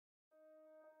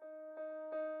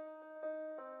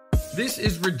This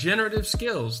is Regenerative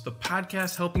Skills, the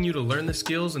podcast helping you to learn the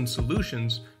skills and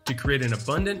solutions to create an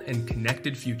abundant and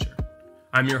connected future.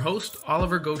 I'm your host,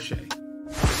 Oliver Gaucher.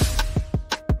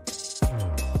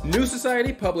 New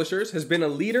Society Publishers has been a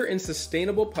leader in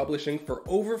sustainable publishing for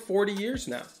over 40 years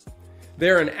now.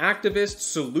 They're an activist,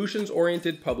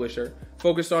 solutions-oriented publisher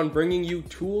focused on bringing you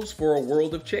tools for a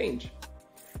world of change.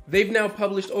 They've now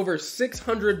published over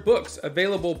 600 books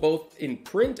available both in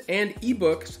print and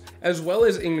ebooks, as well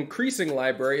as an increasing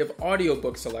library of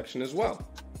audiobook selection as well.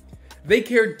 They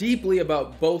care deeply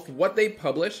about both what they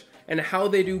publish and how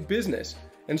they do business,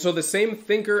 and so the same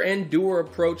thinker and doer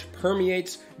approach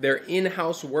permeates their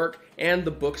in-house work and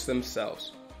the books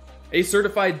themselves. A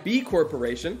certified B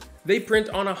Corporation, they print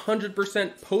on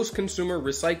 100% post-consumer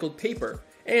recycled paper,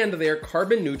 and they are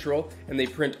carbon neutral, and they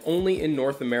print only in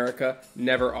North America,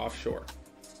 never offshore.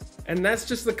 And that's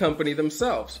just the company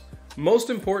themselves.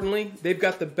 Most importantly, they've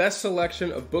got the best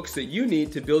selection of books that you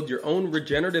need to build your own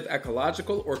regenerative,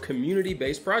 ecological, or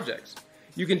community-based projects.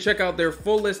 You can check out their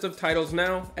full list of titles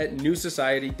now at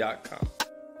newsociety.com.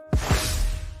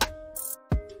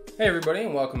 Hey everybody,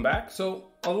 and welcome back. So,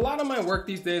 a lot of my work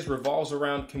these days revolves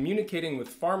around communicating with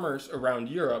farmers around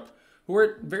Europe who are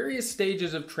at various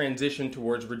stages of transition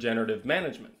towards regenerative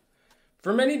management.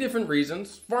 For many different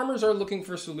reasons, farmers are looking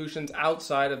for solutions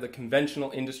outside of the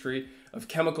conventional industry of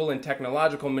chemical and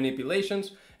technological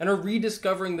manipulations and are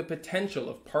rediscovering the potential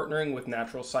of partnering with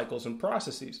natural cycles and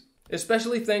processes,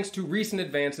 especially thanks to recent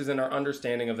advances in our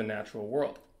understanding of the natural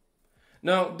world.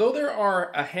 Now, though there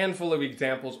are a handful of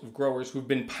examples of growers who've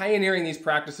been pioneering these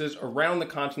practices around the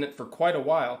continent for quite a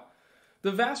while,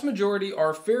 the vast majority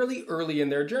are fairly early in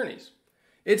their journeys.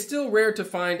 It's still rare to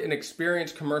find an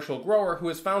experienced commercial grower who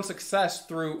has found success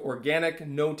through organic,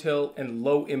 no-till, and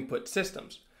low-input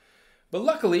systems. But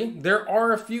luckily, there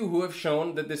are a few who have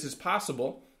shown that this is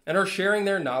possible and are sharing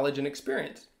their knowledge and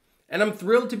experience. And I'm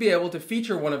thrilled to be able to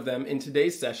feature one of them in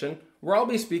today's session, where I'll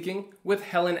be speaking with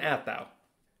Helen Atthowe.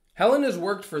 Helen has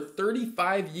worked for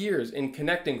 35 years in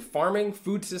connecting farming,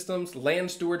 food systems,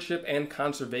 land stewardship, and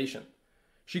conservation.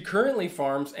 She currently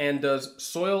farms and does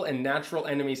soil and natural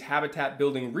enemies habitat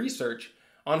building research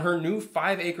on her new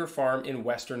 5-acre farm in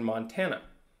western Montana.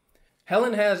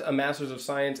 Helen has a Master's of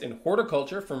Science in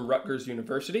Horticulture from Rutgers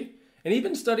University and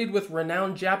even studied with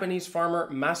renowned Japanese farmer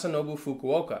Masanobu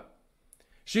Fukuoka.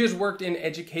 She has worked in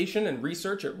education and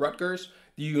research at Rutgers,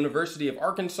 the University of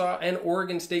Arkansas, and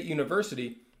Oregon State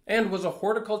University, and was a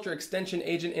horticulture extension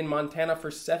agent in Montana for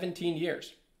 17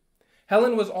 years.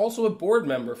 Helen was also a board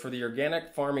member for the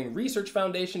Organic Farming Research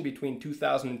Foundation between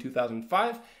 2000 and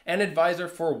 2005 and advisor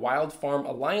for Wild Farm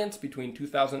Alliance between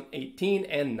 2018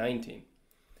 and 19.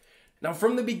 Now,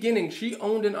 from the beginning, she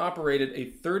owned and operated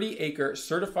a 30-acre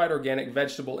certified organic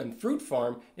vegetable and fruit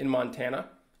farm in Montana,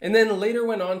 and then later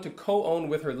went on to co-own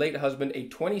with her late husband a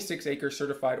 26-acre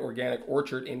certified organic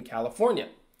orchard in California.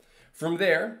 From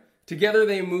there, together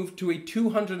they moved to a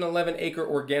 211-acre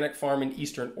organic farm in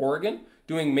eastern Oregon,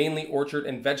 doing mainly orchard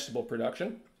and vegetable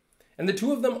production. And the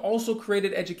two of them also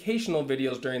created educational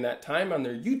videos during that time on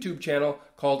their YouTube channel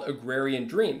called Agrarian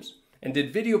Dreams, and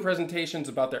did video presentations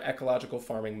about their ecological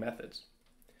farming methods.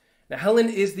 Now, Helen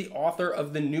is the author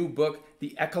of the new book,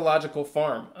 The Ecological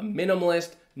Farm, a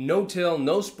minimalist, no-till,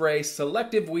 no-spray,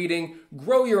 selective weeding,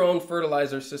 grow-your-own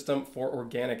fertilizer system for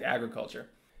organic agriculture.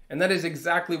 And that is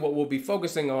exactly what we'll be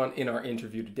focusing on in our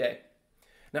interview today.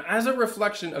 Now, as a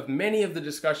reflection of many of the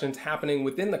discussions happening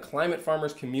within the climate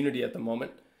farmers community at the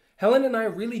moment, Helen and I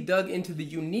really dug into the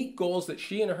unique goals that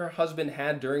she and her husband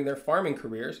had during their farming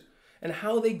careers and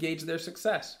how they gauged their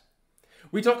success.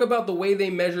 We talk about the way they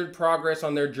measured progress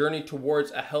on their journey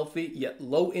towards a healthy yet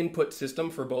low-input system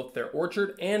for both their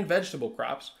orchard and vegetable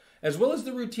crops, as well as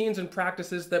the routines and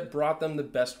practices that brought them the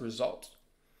best results.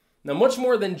 Now, much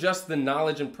more than just the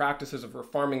knowledge and practices of her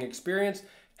farming experience,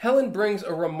 Helen brings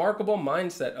a remarkable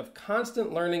mindset of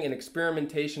constant learning and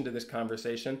experimentation to this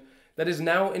conversation that is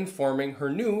now informing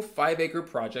her new 5-acre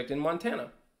project in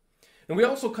Montana. And we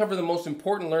also cover the most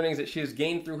important learnings that she has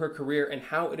gained through her career and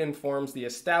how it informs the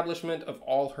establishment of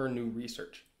all her new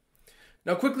research.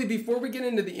 Now, quickly, before we get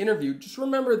into the interview, just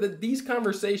remember that these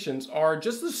conversations are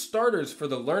just the starters for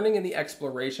the learning and the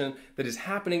exploration that is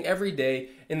happening every day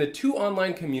in the 2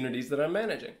 online communities that I'm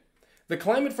managing. The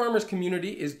Climate Farmers community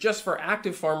is just for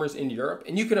active farmers in Europe,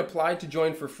 and you can apply to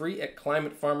join for free at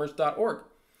climatefarmers.org.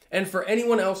 And for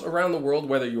anyone else around the world,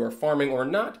 whether you are farming or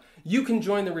not, you can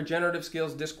join the Regenerative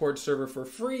Skills Discord server for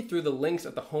free through the links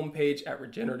at the homepage at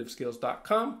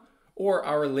regenerativeskills.com or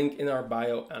our link in our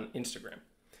bio on Instagram.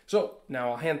 So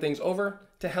now I'll hand things over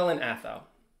to Helen Atthowe.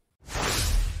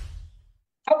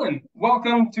 Helen,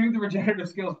 welcome to the Regenerative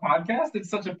Skills Podcast. It's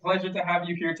such a pleasure to have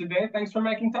you here today. Thanks for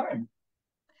making time.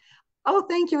 Oh,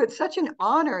 thank you. It's such an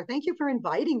honor. Thank you for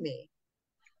inviting me.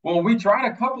 Well, we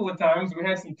tried a couple of times. We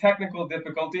had some technical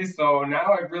difficulties, so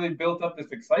now I've really built up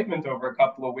this excitement over a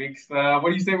couple of weeks. What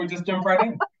do you say we just jump right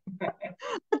in?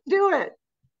 Let's do it.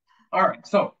 All right.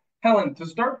 So, Helen, to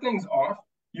start things off,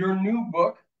 your new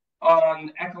book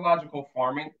on ecological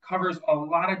farming covers a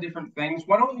lot of different things.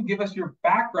 Why don't you give us your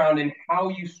background and how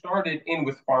you started in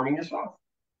with farming yourself?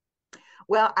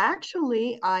 Well,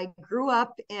 actually, I grew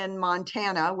up in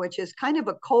Montana, which is kind of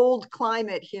a cold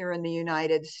climate here in the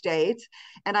United States,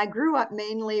 and I grew up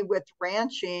mainly with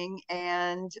ranching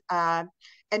and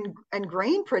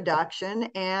grain production.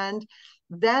 And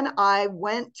then I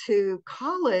went to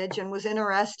college and was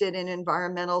interested in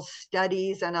environmental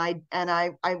studies, and I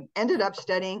ended up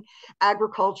studying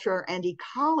agriculture and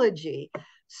ecology.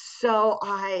 So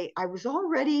I was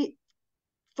already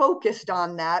focused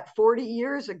on that 40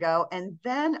 years ago. And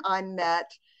then I met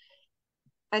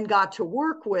and got to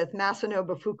work with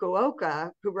Masanobu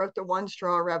Fukuoka, who wrote The One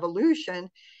Straw Revolution.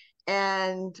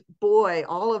 And boy,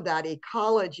 all of that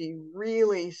ecology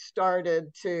really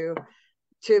started to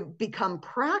become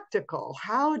practical.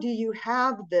 How do you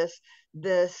have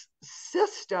this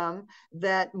system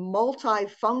that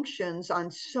multi-functions on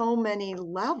so many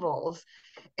levels?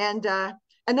 And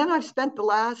then I've spent the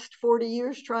last 40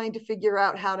 years trying to figure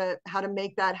out how to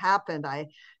make that happen.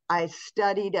 I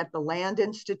studied at the Land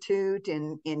Institute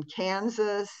in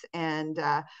Kansas and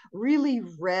really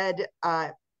read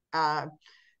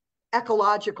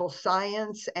ecological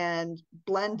science and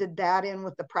blended that in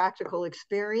with the practical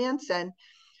experience. And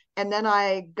then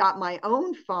I got my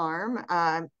own farm,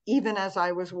 even as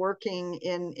I was working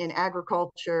in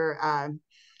agriculture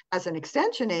as an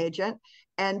extension agent,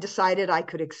 and decided I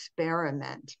could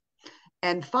experiment.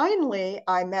 And finally,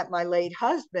 I met my late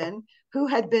husband, who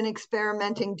had been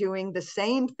experimenting doing the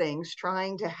same things,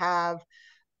 trying to have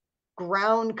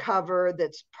ground cover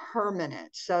that's permanent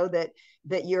so that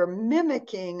you're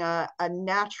mimicking a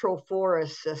natural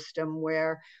forest system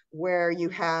where you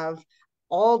have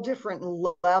all different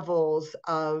levels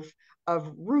of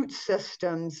root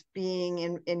systems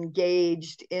being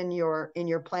engaged in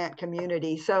your plant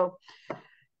community. So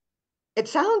it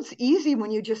sounds easy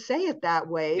when you just say it that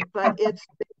way, but it's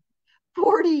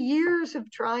 40 years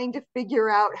of trying to figure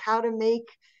out how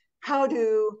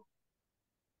to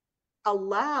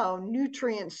allow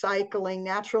nutrient cycling,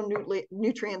 natural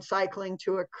nutrient cycling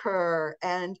to occur,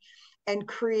 and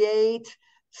create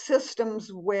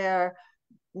systems where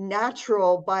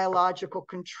natural biological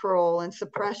control and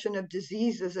suppression of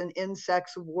diseases and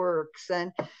insects works,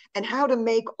 and how to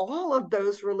make all of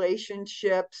those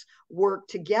relationships work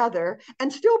together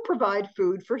and still provide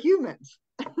food for humans.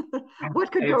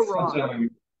 What could go It's such wrong?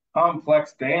 a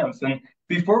complex dance. And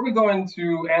before we go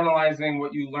into analyzing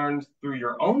what you learned through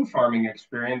your own farming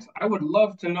experience, I would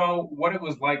love to know what it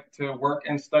was like to work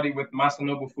and study with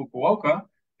Masanobu Fukuoka,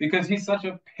 because he's such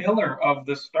a pillar of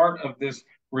the start of this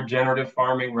regenerative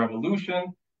farming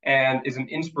revolution and is an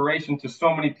inspiration to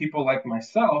so many people like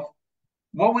myself.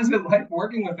 What was it like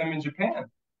working with him in Japan?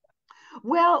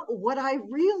 Well, what I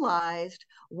realized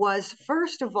was,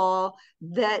 first of all,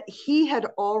 that he had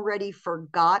already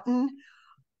forgotten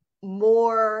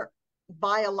more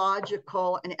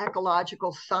biological and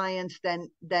ecological science than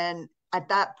at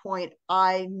that point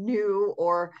I knew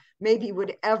or maybe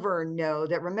would ever know.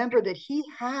 That remember that he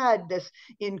had this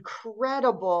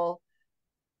incredible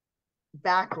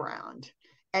background,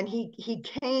 and he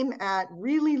came at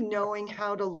really knowing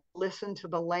how to listen to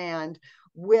the land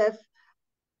with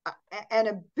an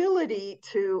ability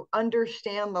to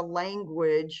understand the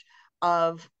language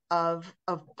of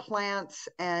plants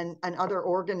and other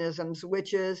organisms,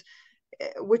 which is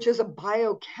a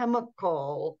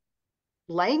biochemical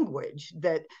language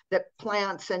that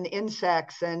plants and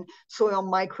insects and soil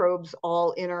microbes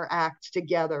all interact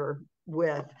together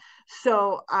with.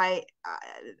 So I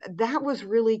that was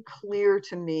really clear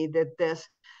to me that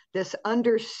this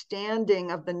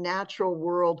understanding of the natural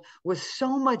world was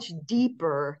so much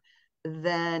deeper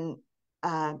than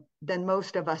than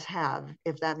most of us have,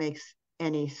 if that makes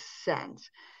any sense.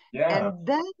 Yeah. And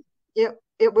then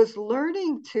it was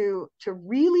learning to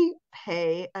really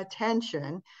pay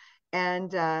attention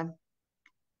and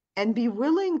be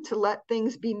willing to let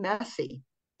things be messy.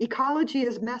 Ecology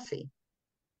is messy.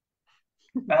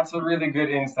 That's a really good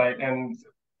insight. And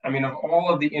I mean, of all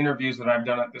of the interviews that I've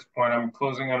done at this point, I'm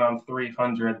closing in on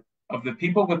 300. Of the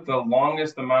people with the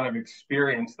longest amount of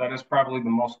experience, that is probably the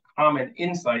most common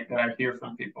insight that I hear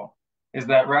from people is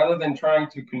that rather than trying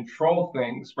to control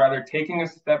things, rather taking a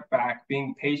step back,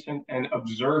 being patient and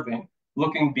observing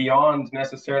looking beyond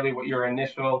necessarily what your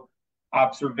initial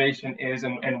observation is,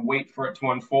 and wait for it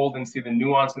to unfold and see the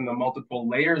nuance and the multiple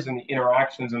layers and the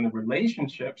interactions and the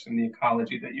relationships and the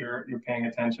ecology that you're paying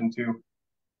attention to,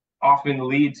 often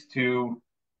leads to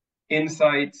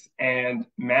insights and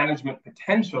management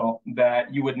potential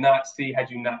that you would not see had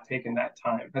you not taken that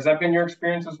time. Has that been your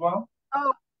experience as well?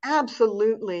 Oh,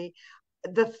 absolutely.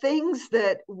 The things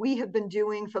that we have been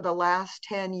doing for the last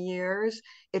 10 years,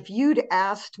 if you'd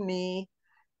asked me,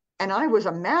 and I was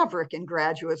a maverick in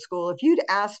graduate school, if you'd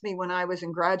asked me when I was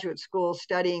in graduate school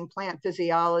studying plant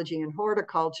physiology and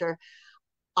horticulture,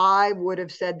 I would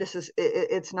have said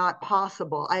it's not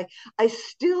possible. I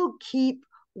still keep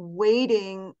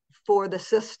waiting for the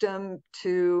system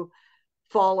to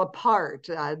fall apart.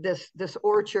 This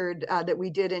orchard that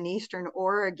we did in Eastern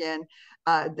Oregon,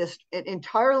 this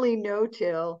entirely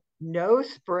no-till, no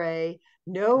spray,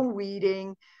 no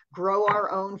weeding, grow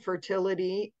our own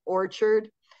fertility orchard.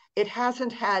 It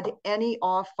hasn't had any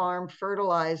off-farm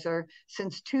fertilizer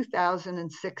since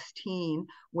 2016,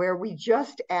 where we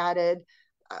just added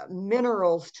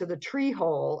minerals to the tree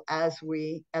hole as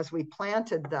we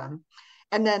planted them,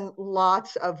 and then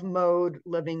lots of mowed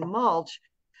living mulch.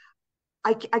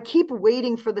 I keep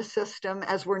waiting for the system,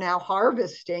 as we're now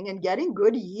harvesting and getting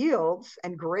good yields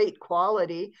and great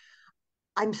quality.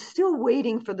 I'm still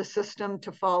waiting for the system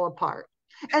to fall apart.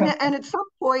 And at some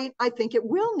point, I think it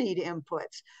will need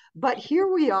inputs. But here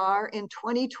we are in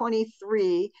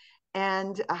 2023,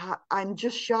 and I'm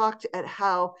just shocked at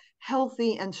how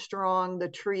healthy and strong the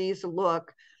trees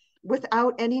look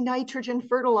without any nitrogen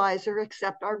fertilizer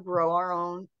except grow our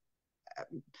own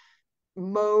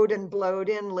mowed and blowed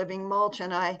in living mulch.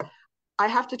 And I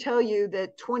have to tell you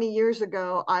that 20 years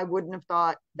ago, I wouldn't have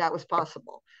thought that was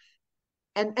possible.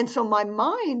 And so my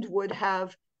mind would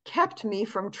have kept me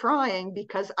from trying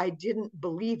because I didn't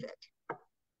believe it.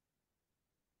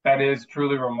 That is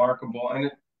truly remarkable.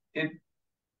 And it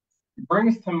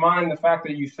brings to mind the fact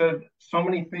that you said so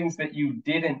many things that you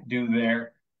didn't do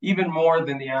there, even more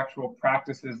than the actual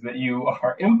practices that you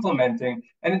are implementing.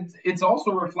 And it's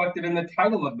also reflected in the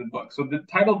title of the book. So the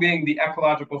title being The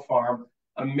Ecological Farm,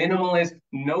 a minimalist,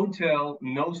 no-till,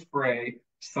 no spray,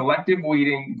 selective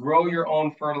weeding, grow your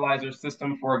own fertilizer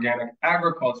system for organic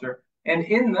agriculture. And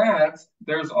in that,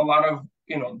 there's a lot of,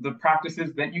 the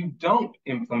practices that you don't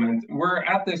implement. We're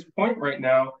at this point right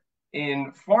now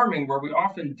in farming where we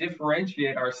often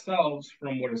differentiate ourselves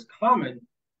from what is common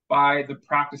by the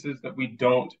practices that we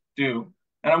don't do.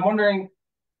 And I'm wondering,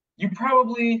 you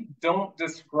probably don't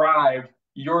describe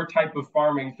your type of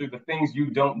farming through the things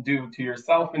you don't do to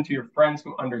yourself and to your friends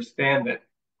who understand it.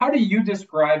 How do you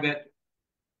describe it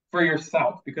for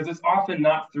yourself? Because it's often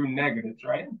not through negatives,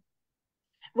 right?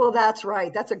 Well, that's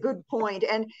right. That's a good point.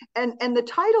 And the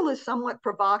title is somewhat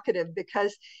provocative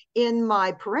because in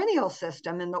my perennial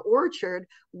system in the orchard,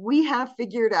 we have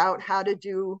figured out how to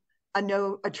do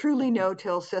a truly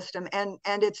no-till system, and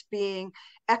it's being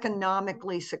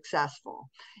economically successful.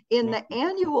 In the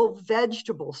annual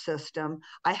vegetable system,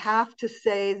 I have to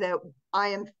say that I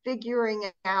am figuring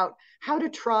out how to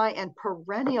try and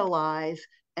perennialize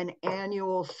an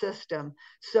annual system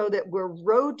so that we're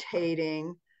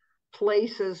rotating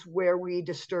places where we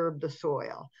disturb the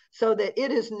soil, so that it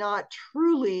is not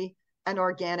truly an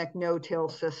organic no-till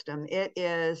system. It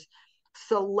is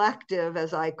selective,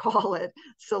 as I call it,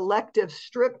 selective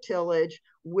strip tillage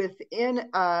within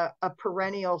a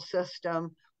perennial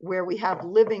system where we have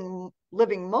living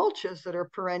mulches that are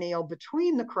perennial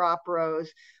between the crop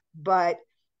rows, but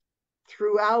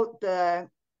throughout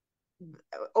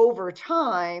over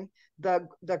time, the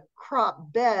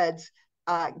crop beds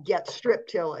get strip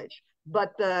tillage.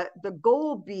 But the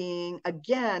goal being,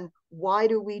 again, why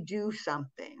do we do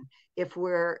something? If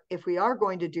we are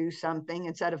going to do something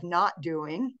instead of not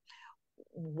doing,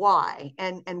 why?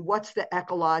 And what's the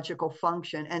ecological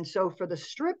function? And so for the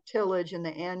strip tillage in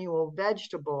the annual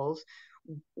vegetables,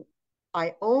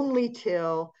 I only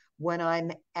till when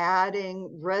I'm adding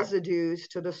residues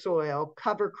to the soil,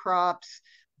 cover crops,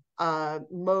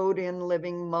 mowed in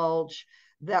living mulch,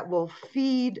 that will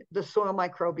feed the soil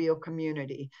microbial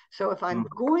community. So if I'm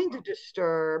going to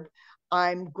disturb,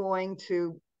 I'm going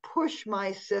to push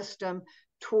my system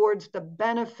towards the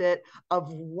benefit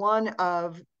of one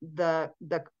of the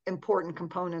important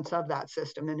components of that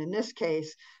system. And in this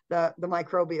case, the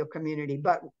microbial community.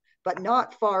 But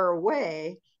not far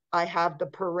away, I have the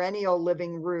perennial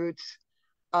living roots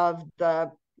of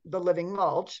the living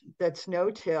mulch that's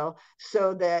no-till,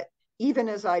 so that even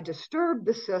as I disturb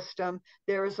the system,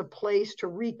 there is a place to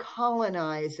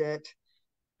recolonize it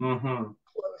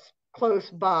close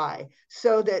by,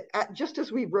 so that just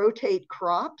as we rotate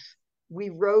crops, we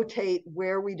rotate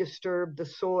where we disturb the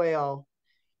soil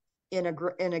in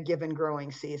a given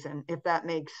growing season, if that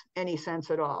makes any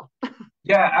sense at all.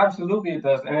 Yeah, absolutely it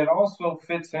does. And it also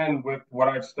fits in with what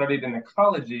I've studied in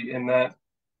ecology, in that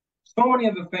so many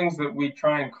of the things that we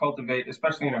try and cultivate,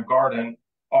 especially in a garden,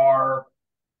 are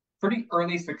pretty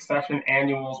early succession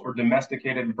annuals or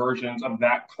domesticated versions of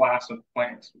that class of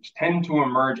plants, which tend to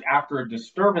emerge after a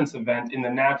disturbance event in the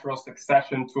natural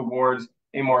succession towards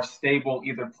a more stable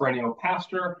either perennial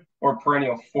pasture or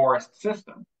perennial forest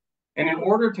system. And in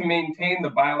order to maintain the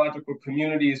biological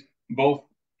communities both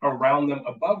around them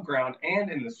above ground and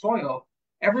in the soil,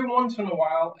 every once in a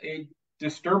while a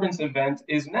disturbance event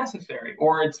is necessary,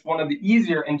 or it's one of the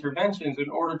easier interventions in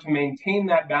order to maintain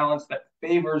that balance that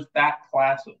favors that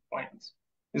class of plants.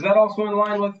 Is that also in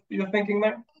line with your thinking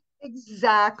there?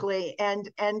 Exactly. And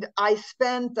I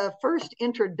spent the first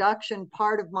introduction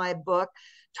part of my book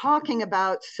talking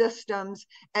about systems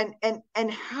and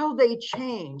how they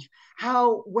change.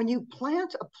 How when you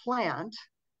plant a plant,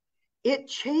 it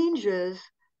changes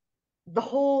the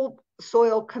whole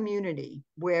soil community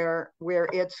where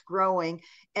it's growing,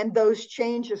 and those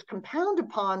changes compound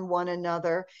upon one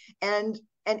another, and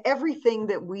everything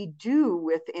that we do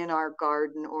within our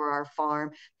garden or our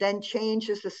farm then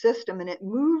changes the system, and it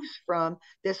moves from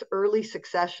this early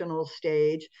successional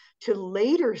stage to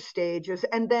later stages,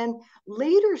 and then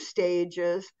later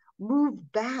stages move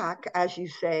back, as you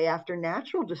say, after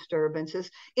natural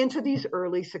disturbances into these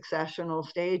early successional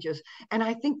stages. And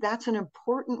I think that's an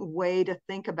important way to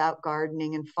think about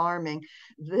gardening and farming,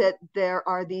 that there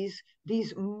are these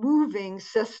moving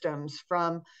systems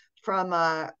from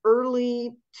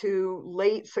early to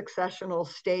late successional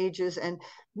stages, and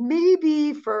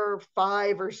maybe for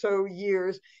 5 or so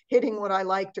years hitting what I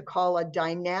like to call a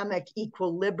dynamic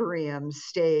equilibrium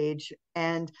stage,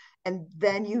 and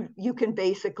then you can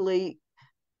basically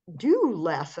do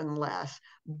less and less,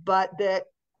 but that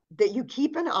you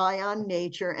keep an eye on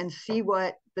nature and see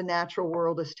what the natural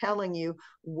world is telling you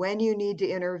when you need to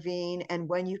intervene and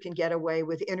when you can get away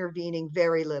with intervening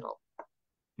very little.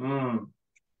 Mm.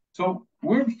 So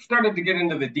we've started to get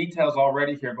into the details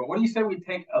already here, but what do you say we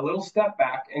take a little step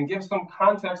back and give some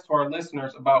context to our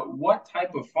listeners about what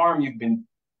type of farm you've been,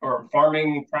 or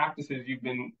farming practices you've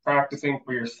been practicing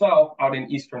for yourself out in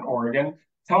Eastern Oregon?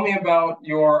 Tell me about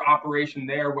your operation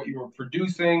there, what you were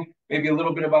producing, maybe a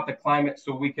little bit about the climate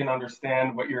so we can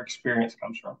understand what your experience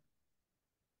comes from.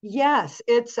 Yes,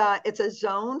 it's a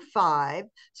zone 5,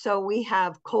 so we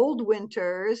have cold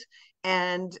winters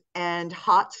and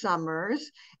hot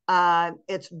summers.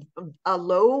 It's a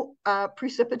low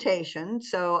precipitation,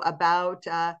 so about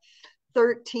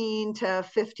 13 to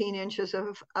 15 inches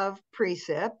of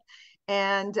precip,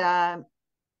 and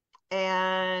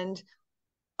and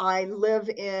I live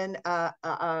in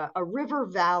a river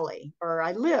valley, or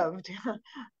I lived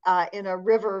in a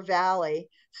river valley.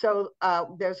 So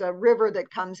there's a river that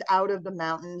comes out of the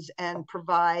mountains and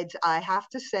provides, I have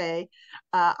to say,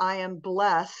 I am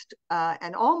blessed,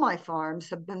 and all my farms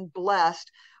have been blessed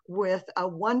with a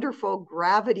wonderful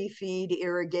gravity feed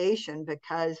irrigation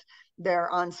because they're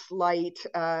on slight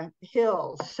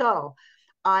hills. So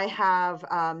I have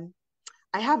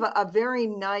I have a very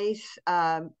nice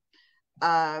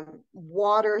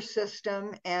water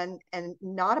system, and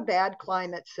not a bad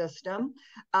climate system.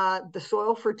 The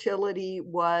soil fertility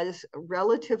was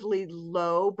relatively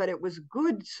low, but it was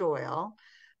good soil,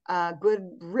 good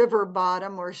river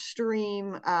bottom or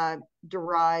stream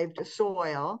derived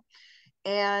soil.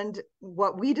 And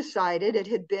what we decided, it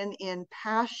had been in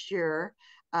pasture,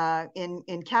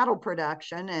 in cattle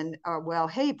production and well,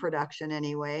 hay production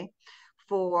anyway,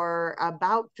 for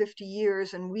about 50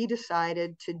 years, and we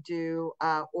decided to do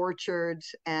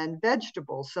orchards and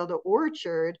vegetables. So the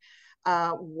orchard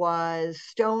was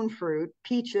stone fruit,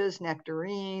 peaches,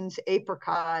 nectarines,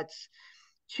 apricots,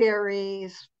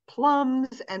 cherries,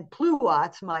 plums, and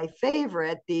pluots, my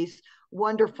favorite, these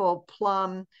wonderful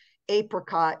plum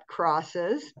apricot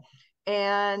crosses,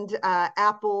 and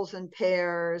apples and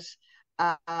pears.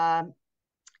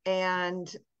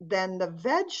 And then the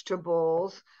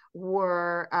vegetables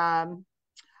were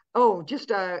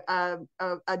just a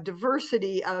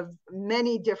diversity of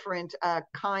many different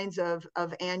kinds of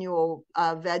annual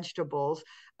vegetables,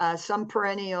 some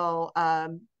perennial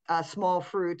small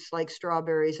fruits like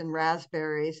strawberries and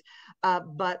raspberries,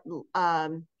 but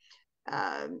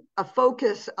a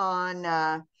focus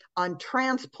on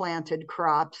transplanted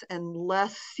crops and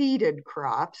less seeded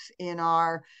crops in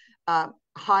our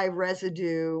high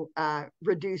residue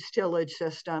reduced tillage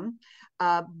system,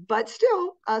 but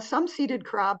still some seeded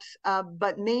crops.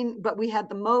 But we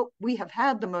have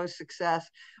had the most success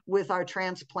with our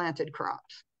transplanted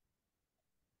crops.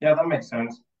 Yeah, that makes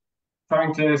sense.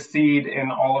 Trying to seed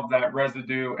in all of that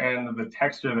residue and the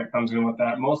texture that comes in with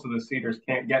that, most of the seeders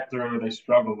can't get through or they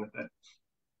struggle with it.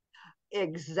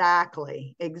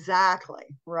 Exactly, exactly.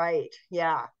 Right.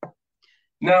 Yeah.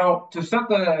 Now, to set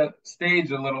the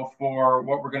stage a little for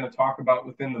what we're going to talk about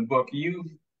within the book,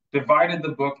 you've divided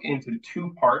the book into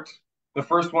two parts. The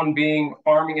first one being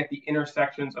farming at the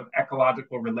intersections of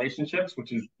ecological relationships,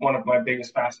 which is one of my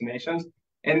biggest fascinations.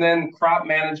 And then crop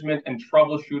management and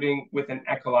troubleshooting with an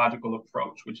ecological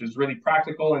approach, which is really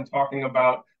practical and talking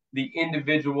about the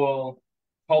individual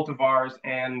cultivars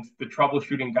and the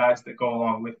troubleshooting guides that go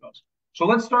along with those. So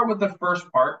let's start with the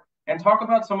first part and talk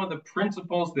about some of the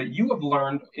principles that you have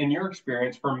learned in your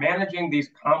experience for managing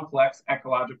these complex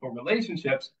ecological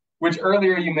relationships, which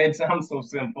earlier you made sound so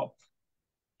simple.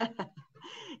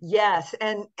 Yes,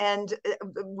 and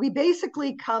we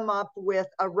basically come up with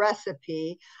a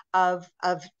recipe of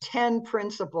 10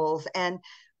 principles, and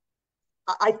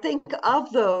I think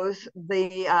of those,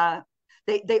 they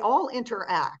all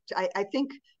interact. I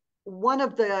think one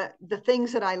of the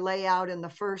things that I lay out in the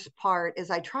first part is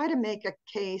I try to make a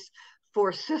case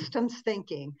for systems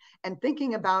thinking and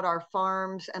thinking about our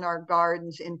farms and our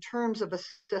gardens in terms of a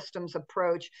systems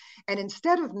approach. And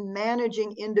instead of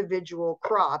managing individual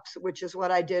crops, which is what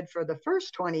I did for the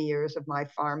first 20 years of my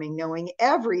farming, knowing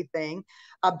everything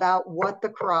about what the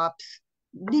crops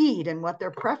need and what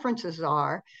their preferences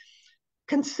are,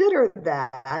 consider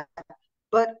that,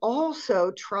 but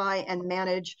also try and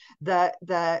manage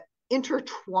the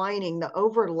intertwining, the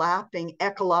overlapping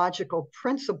ecological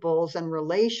principles and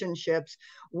relationships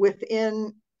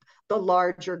within the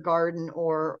larger garden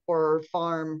or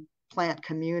farm plant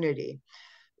community.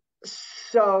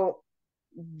 So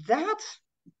that's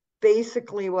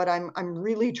basically what I'm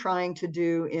really trying to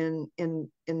do in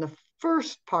the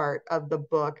first part of the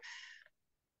book.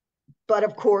 But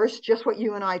of course, just what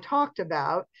you and I talked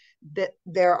about, that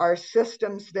there are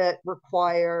systems that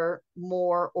require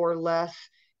more or less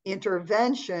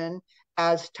intervention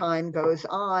as time goes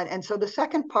on. And so the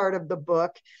second part of the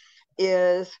book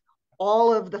is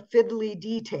all of the fiddly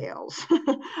details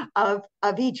of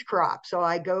each crop. So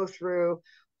I go through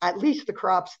at least the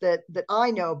crops that I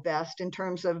know best in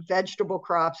terms of vegetable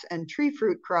crops and tree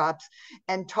fruit crops,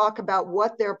 and talk about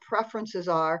what their preferences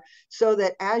are, so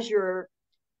that as you're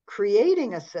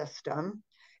creating a system,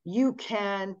 you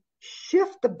can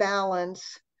shift the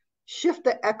balance, shift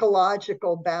the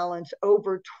ecological balance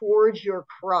over towards your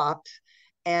crops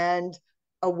and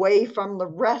away from the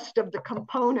rest of the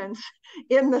components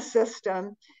in the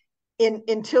system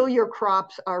until your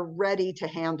crops are ready to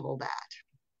handle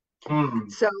that.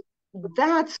 Mm. So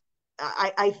that's,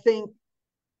 I think,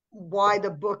 why the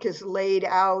book is laid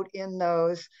out in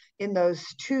those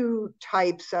two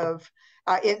types of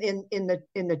in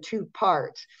the two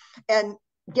parts. And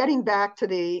getting back to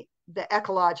the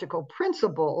ecological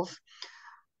principles,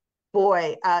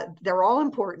 boy, they're all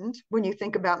important when you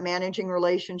think about managing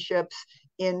relationships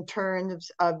in terms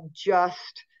of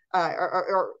just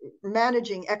or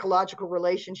managing ecological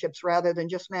relationships rather than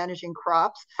just managing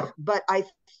crops. But I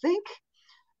think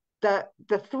the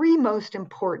three most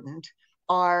important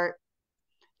are,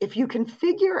 if you can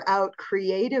figure out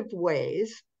creative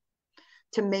ways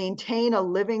to maintain a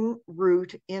living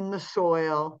root in the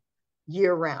soil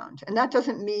year round. And that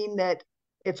doesn't mean that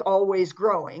it's always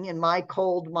growing. In my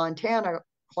cold Montana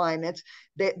climates,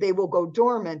 they will go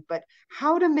dormant, but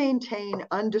how to maintain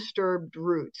undisturbed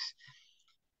roots.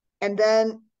 And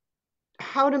then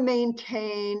how to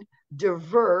maintain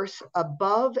diverse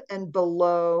above and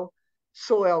below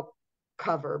soil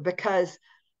cover, because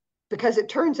it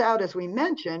turns out, as we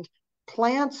mentioned,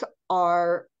 plants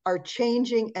are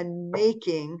changing and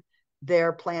making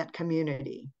their plant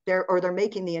community. They're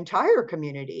making the entire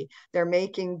community. They're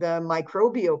making the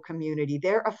microbial community.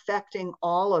 They're affecting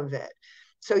all of it.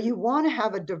 So you want to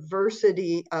have a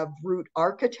diversity of root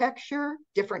architecture,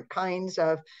 different kinds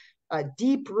of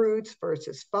deep roots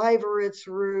versus fibrous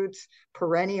roots,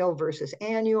 perennial versus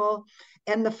annual,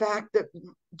 and the fact that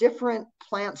different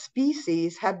plant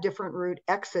species have different root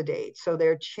exudates. So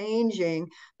they're changing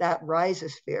that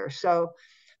rhizosphere. So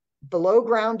below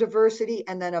ground diversity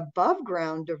and then above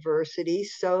ground diversity,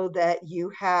 so that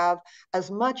you have as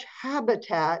much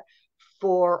habitat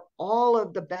for all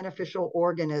of the beneficial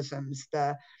organisms,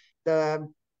 the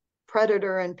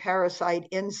predator and parasite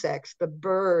insects, the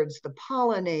birds, the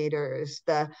pollinators,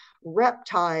 the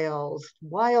reptiles,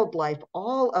 wildlife,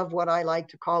 all of what I like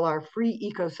to call our free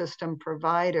ecosystem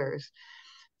providers.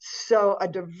 So a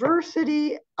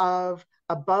diversity of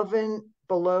above and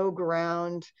below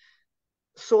ground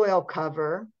soil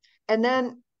cover. And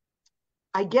then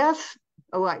I guess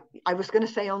I was going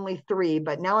to say only three,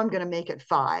 but now I'm going to make it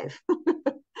five.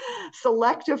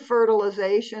 Selective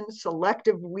fertilization,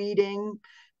 selective weeding,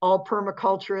 all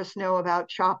permaculturists know about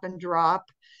chop and drop.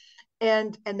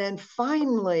 And then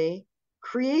finally,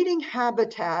 creating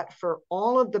habitat for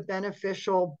all of the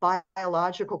beneficial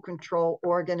biological control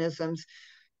organisms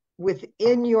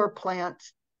within your plant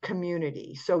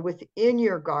community. So within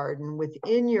your garden,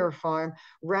 within your farm,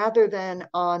 rather than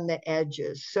on the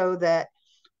edges, so that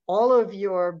all of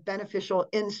your beneficial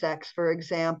insects, for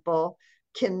example,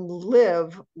 can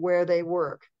live where they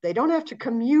work. They don't have to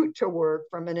commute to work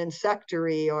from an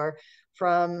insectary or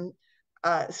from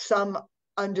some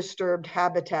undisturbed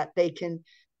habitat.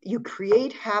 You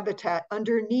create habitat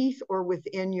underneath or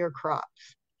within your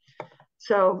crops.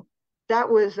 So that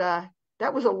was a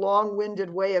long-winded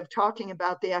way of talking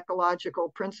about the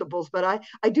ecological principles, but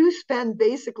I do spend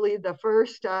basically the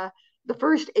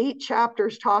first 8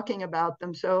 chapters talking about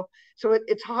them. So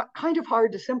it's kind of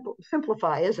hard to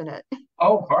simplify, isn't it?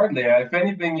 Oh, hardly. If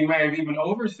anything, you may have even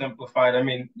oversimplified. I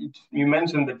mean, you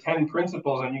mentioned the 10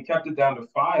 principles and you kept it down to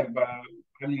five.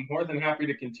 I'm more than happy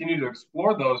to continue to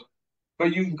explore those.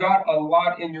 But you've got a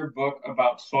lot in your book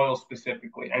about soil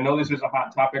specifically. I know this is a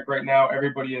hot topic right now.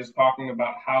 Everybody is talking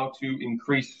about how to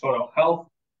increase soil health,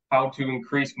 how to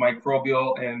increase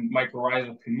microbial and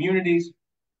mycorrhizal communities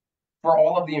for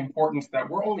all of the importance that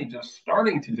we're only just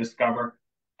starting to discover.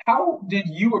 How did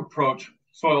you approach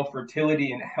soil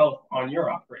fertility and health on your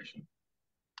operation?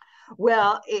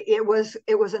 Well, it was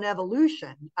an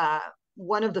evolution.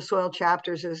 One of the soil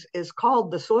chapters is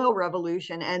called the Soil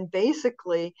Revolution, and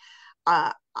basically,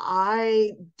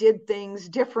 I did things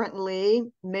differently,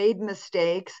 made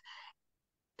mistakes,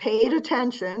 paid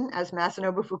attention, as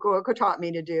Masanobu Fukuoka taught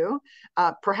me to do.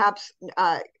 Perhaps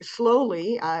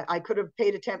slowly, I could have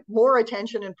paid more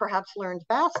attention and perhaps learned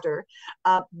faster.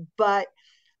 But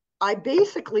I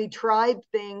basically tried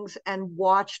things and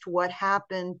watched what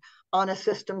happened on a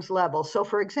systems level. So,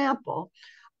 for example,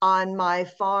 on my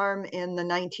farm in the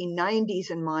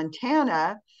 1990s in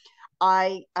Montana,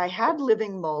 I had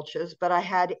living mulches, but I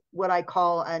had what I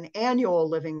call an annual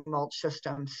living mulch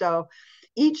system. So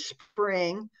each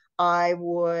spring, I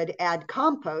would add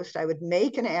compost. I would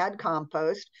make and add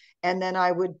compost, and then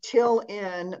I would till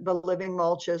in the living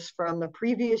mulches from the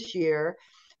previous year,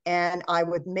 and I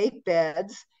would make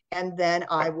beds, and then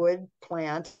I would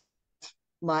plant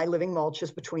my living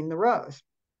mulches between the rows.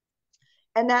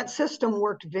 And that system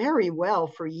worked very well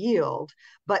for yield.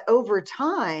 But over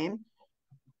time,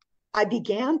 I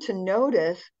began to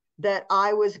notice that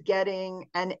I was getting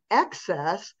an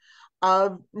excess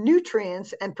of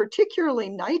nutrients, and particularly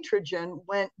nitrogen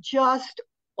went just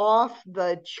off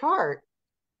the chart.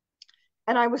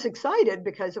 And I was excited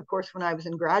because, of course, when I was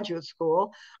in graduate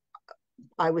school,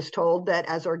 I was told that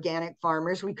as organic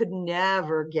farmers, we could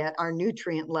never get our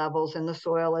nutrient levels in the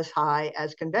soil as high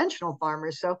as conventional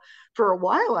farmers. So for a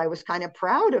while, I was kind of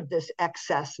proud of this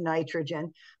excess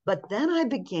nitrogen. But then I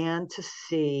began to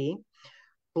see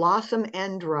blossom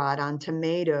end rot on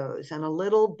tomatoes and a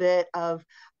little bit of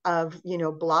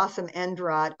blossom end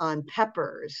rot on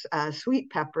peppers, sweet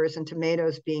peppers and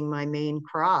tomatoes being my main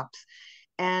crops.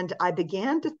 And I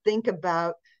began to think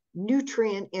about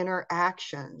nutrient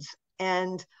interactions.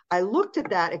 And I looked at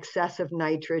that excessive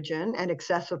nitrogen and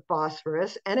excessive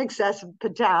phosphorus and excessive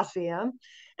potassium.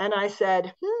 And I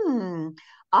said,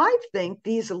 I think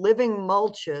these living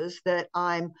mulches that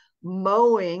I'm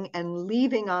mowing and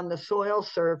leaving on the soil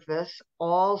surface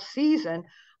all season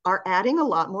are adding a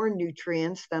lot more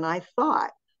nutrients than I thought.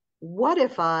 What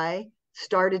if I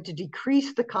started to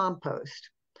decrease the compost?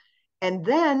 And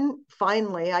then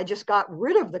finally, I just got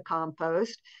rid of the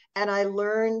compost and I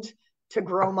learned to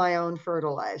grow my own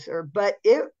fertilizer. But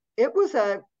it was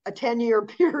a 10-year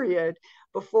period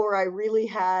before I really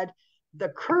had the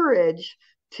courage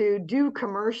to do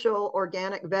commercial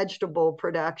organic vegetable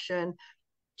production,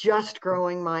 just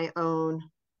growing my own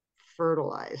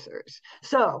fertilizers.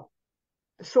 So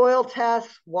soil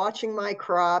tests, watching my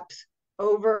crops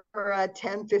over a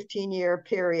 10, 15-year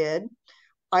period.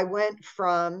 I went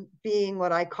from being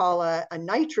what I call a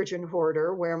nitrogen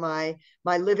hoarder, where my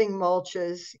living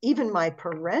mulches, even my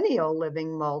perennial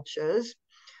living mulches,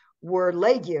 were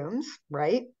legumes,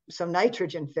 right? So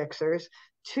nitrogen fixers,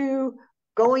 to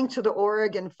going to the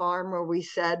Oregon farm where we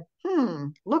said,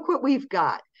 look what we've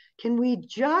got. Can we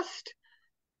just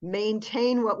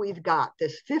maintain what we've got?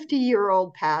 This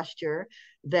 50-year-old pasture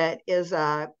that is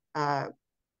a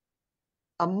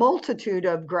multitude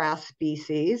of grass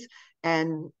species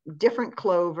and different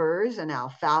clovers and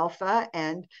alfalfa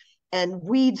and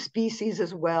weed species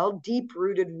as well,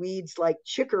 deep-rooted weeds like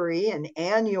chicory and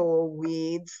annual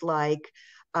weeds like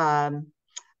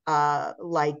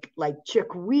like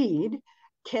chickweed,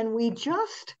 can we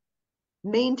just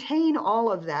maintain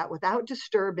all of that without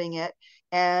disturbing it?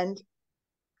 And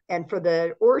for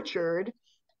the orchard,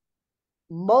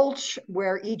 mulch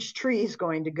where each tree is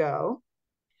going to go.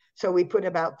 So we put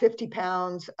about 50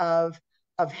 pounds of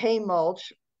hay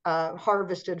mulch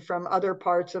harvested from other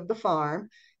parts of the farm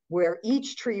where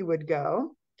each tree would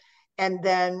go. And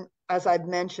then, as I've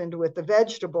mentioned with the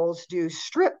vegetables, do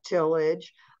strip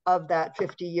tillage of that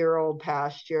 50-year-old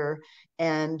pasture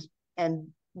and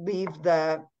leave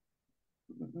the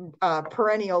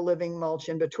perennial living mulch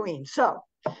in between. So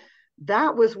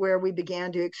that was where we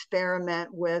began to experiment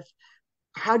with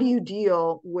how do you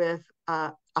deal with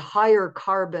a higher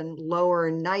carbon,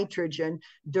 lower nitrogen,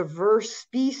 diverse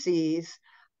species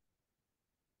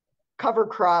cover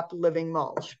crop living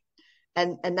mulch.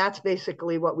 And that's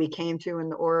basically what we came to in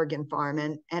the Oregon farm.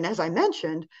 And as I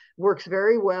mentioned, works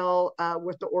very well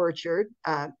with the orchard.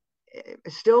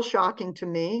 It's still shocking to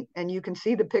me. And you can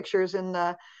see the pictures in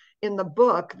the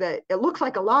book that it looks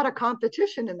like a lot of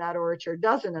competition in that orchard,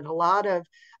 doesn't it? A lot of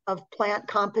plant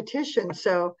competition.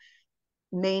 So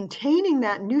maintaining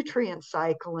that nutrient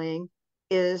cycling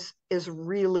is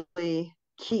really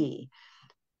key.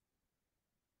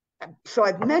 So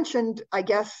I've mentioned, I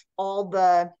guess, all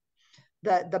the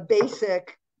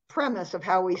basic premise of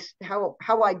how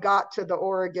I got to the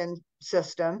Oregon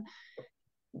system,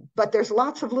 but there's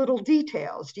lots of little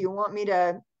details. Do you want me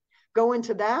to go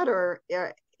into that, or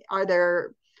are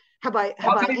there have I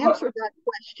answered that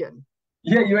question?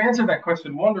 Yeah, you answered that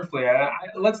question wonderfully.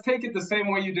 Let's take it the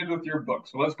same way you did with your book.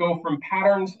 So let's go from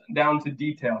patterns down to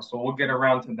details. So we'll get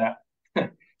around to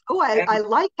that. Oh, I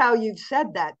like how you've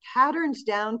said that. Patterns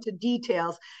down to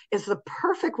details is the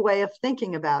perfect way of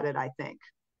thinking about it, I think.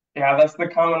 Yeah, that's the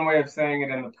common way of saying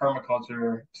it in the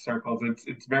permaculture circles.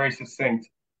 It's very succinct.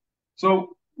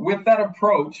 So with that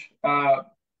approach,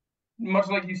 much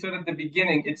like you said at the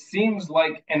beginning, it seems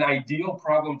like an ideal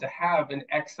problem to have an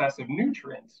excess of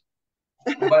nutrients.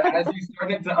 But as you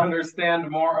started to understand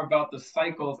more about the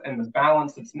cycles and the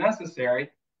balance that's necessary,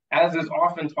 as is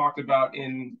often talked about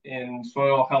in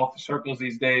soil health circles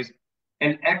these days,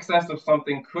 an excess of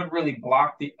something could really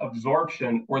block the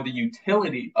absorption or the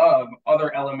utility of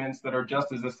other elements that are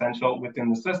just as essential within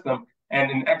the system. And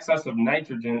an excess of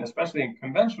nitrogen, especially in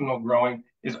conventional growing,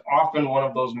 is often one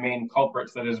of those main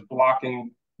culprits that is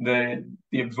blocking the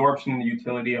absorption and the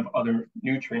utility of other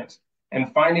nutrients.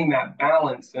 And finding that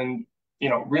balance and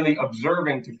really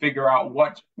observing to figure out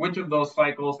which of those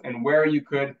cycles and where you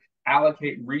could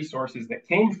allocate resources that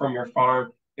came from your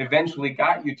farm eventually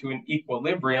got you to an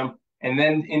equilibrium, and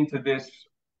then into this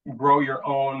grow your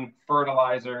own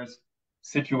fertilizers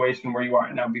situation where you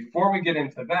are. Now, before we get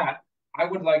into that, I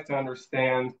would like to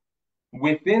understand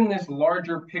within this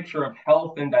larger picture of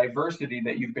health and diversity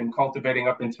that you've been cultivating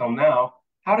up until now,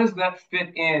 how does that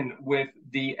fit in with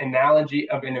the analogy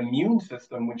of an immune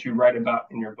system, which you write about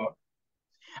in your book?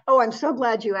 Oh, I'm so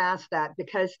glad you asked that,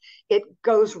 because it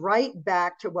goes right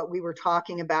back to what we were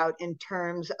talking about in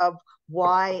terms of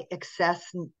why excess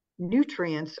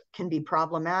nutrients can be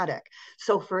problematic.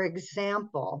 So, for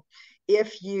example,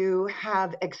 if you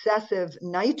have excessive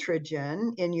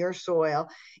nitrogen in your soil,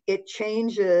 it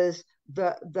changes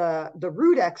the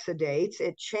root exudates,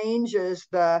 it changes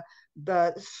the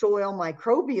soil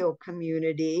microbial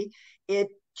community, it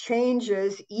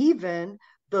changes even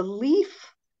the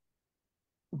leaf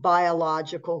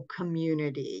biological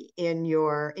community in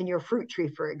your fruit tree,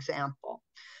 for example.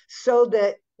 So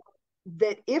that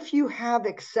if you have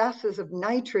excesses of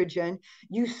nitrogen,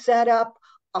 you set up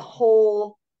a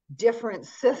whole different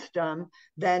system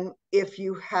than if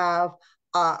you have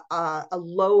a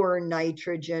lower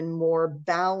nitrogen, more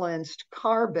balanced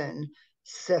carbon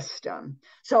system.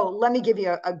 So let me give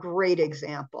you a great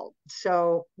example.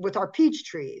 So with our peach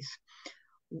trees,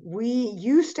 we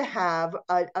used to have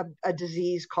a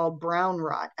disease called brown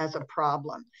rot as a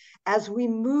problem. As we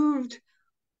moved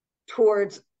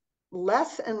towards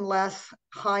less and less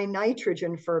high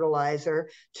nitrogen fertilizer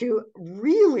to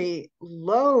really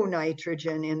low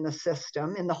nitrogen in the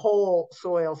system, in the whole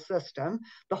soil system,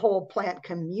 the whole plant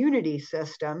community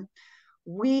system,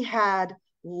 we had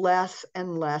less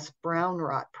and less brown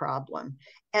rot problem.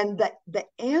 And the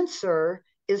answer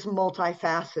is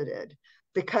multifaceted,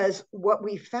 because what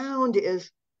we found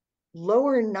is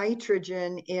lower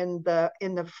nitrogen in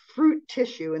the fruit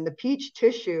tissue, in the peach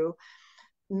tissue,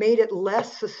 made it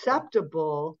less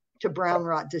susceptible to brown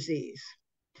rot disease.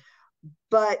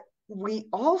 But we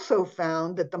also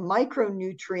found that the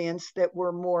micronutrients that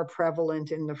were more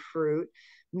prevalent in the fruit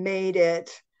made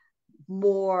it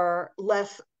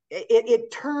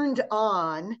it turned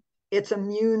on its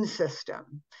immune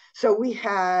system. So we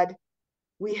had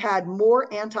more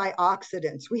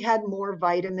antioxidants, we had more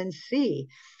vitamin C.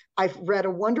 I've read a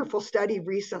wonderful study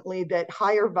recently that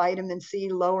higher vitamin C,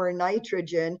 lower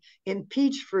nitrogen in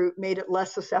peach fruit made it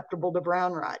less susceptible to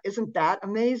brown rot. Isn't that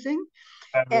amazing?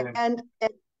 And and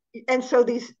and, and so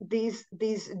these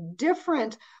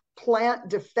different plant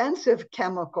defensive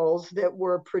chemicals that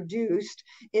were produced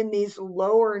in these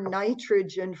lower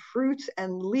nitrogen fruits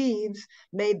and leaves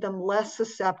made them less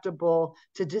susceptible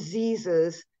to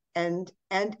diseases and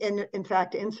in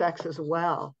fact insects as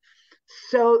well.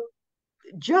 So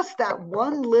just that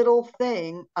one little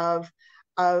thing of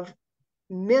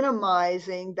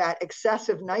minimizing that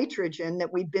excessive nitrogen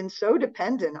that we've been so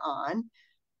dependent on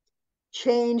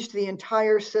changed the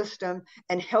entire system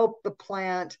and helped the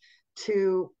plant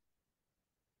to,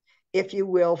 if you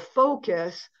will,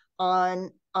 focus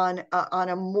on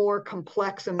a more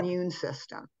complex immune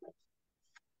system.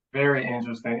 Very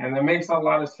interesting. And that makes a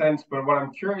lot of sense. But what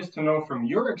I'm curious to know from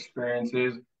your experience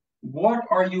is, what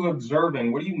are you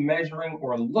observing? What are you measuring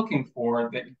or looking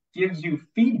for that gives you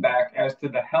feedback as to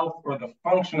the health or the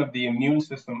function of the immune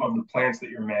system of the plants that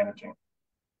you're managing?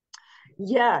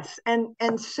 Yes, and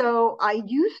so I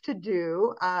used to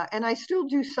do, and I still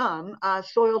do some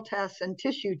soil tests and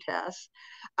tissue tests,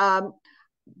 um,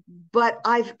 but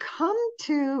I've come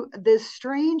to this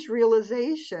strange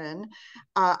realization,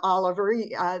 Oliver,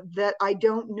 that I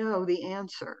don't know the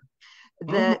answer.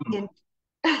 That Mm, in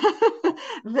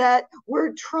that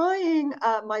we're trying,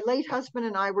 my late husband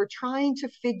and I were trying to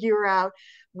figure out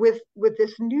with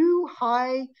this new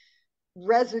high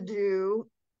residue,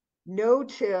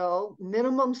 no-till,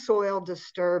 minimum soil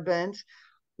disturbance,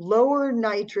 lower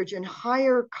nitrogen,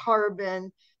 higher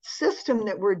carbon system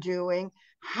that we're doing,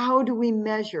 how do we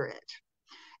measure it?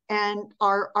 And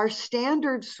our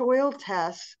standard soil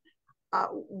tests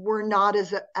were not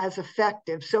as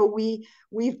effective. So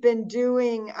we've been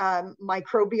doing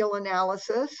microbial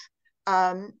analysis,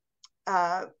 um,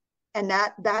 uh, and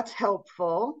that's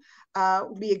helpful.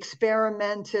 We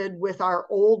experimented with our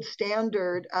old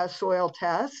standard soil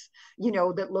tests,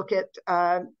 that look at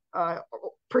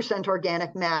percent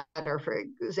organic matter, for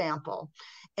example.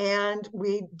 And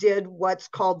we did what's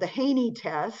called the Haney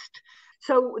test.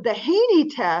 So the Haney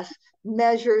test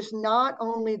measures not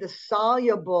only the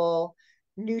soluble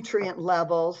nutrient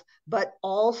levels, but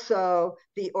also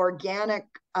the organic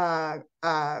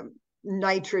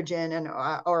nitrogen and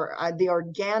or the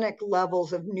organic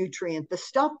levels of nutrient, the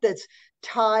stuff that's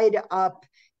tied up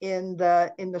in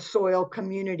the soil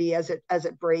community as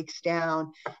it breaks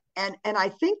down. And I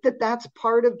think that that's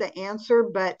part of the answer,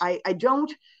 but I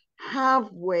don't have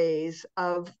ways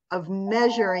of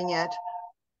measuring it.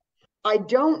 I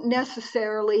don't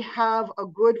necessarily have a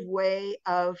good way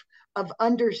of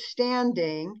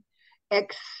understanding,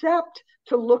 except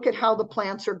to look at how the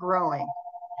plants are growing.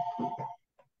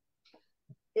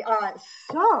 Uh,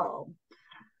 so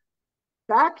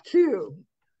back to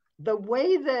the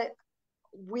way that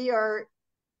we are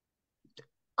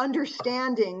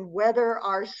understanding whether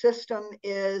our system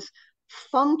is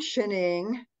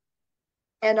functioning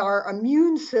and our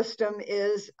immune system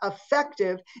is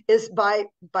effective is by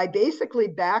basically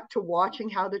back to watching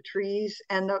how the trees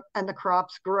and the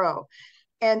crops grow.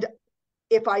 And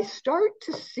if I start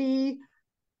to see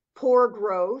poor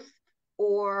growth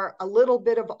or a little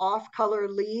bit of off color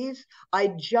leaves, I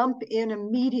jump in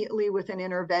immediately with an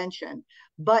intervention.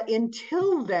 But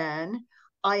until then,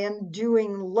 I am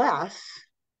doing less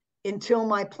until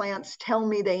my plants tell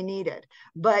me they need it.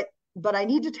 But I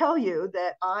need to tell you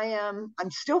that I'm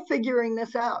still figuring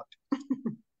this out.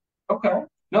 okay.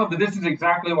 No, but this is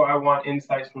exactly why I want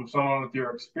insights from someone with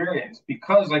your experience.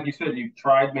 Because, like you said, you've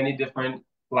tried many different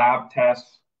lab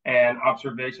tests and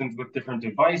observations with different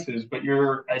devices, but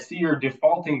I see you're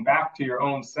defaulting back to your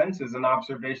own senses and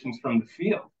observations from the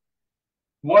field.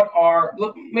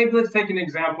 Look, maybe let's take an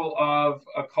example of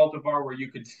a cultivar where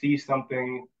you could see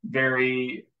something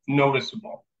very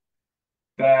noticeable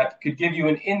that could give you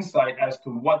an insight as to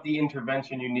what the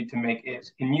intervention you need to make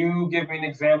is. Can you give me an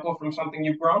example from something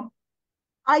you've grown?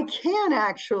 I can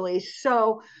actually.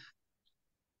 So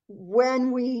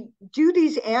when we do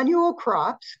these annual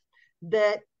crops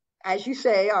that, as you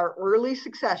say, are early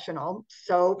successional,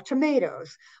 so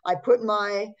tomatoes, I put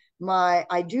I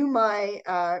do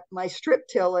my strip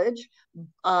tillage.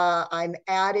 I'm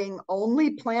adding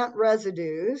only plant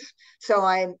residues, so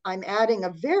I'm adding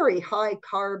a very high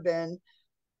carbon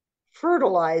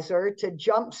fertilizer to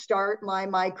jumpstart my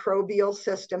microbial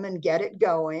system and get it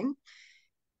going.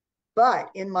 But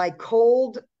in my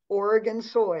cold Oregon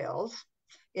soils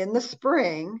in the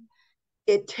spring,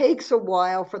 it takes a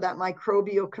while for that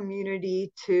microbial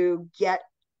community to get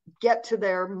get to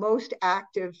their most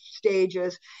active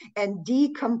stages and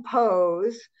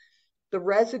decompose the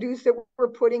residues that we're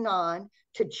putting on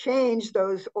to change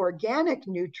those organic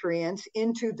nutrients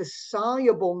into the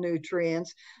soluble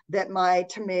nutrients that my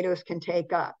tomatoes can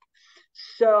take up.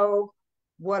 So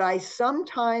what I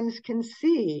sometimes can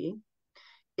see,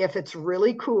 if it's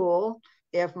really cool,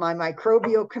 if my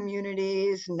microbial community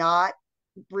is not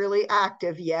really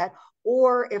active yet,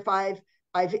 or if I've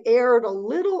erred a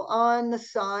little on the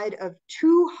side of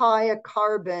too high a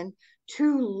carbon,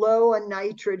 too low a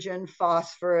nitrogen,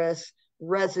 phosphorus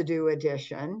residue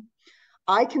addition,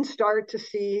 I can start to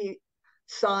see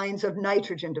signs of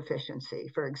nitrogen deficiency,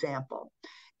 for example.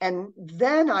 And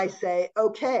then I say,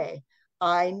 okay,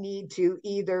 I need to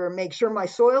either make sure my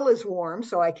soil is warm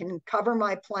so I can cover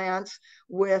my plants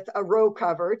with a row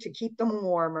cover to keep them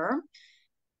warmer,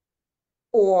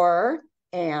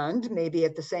 and maybe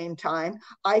at the same time,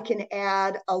 I can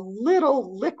add a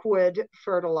little liquid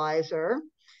fertilizer.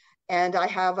 And I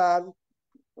have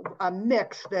a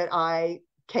mix that I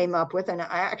came up with, and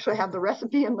I actually have the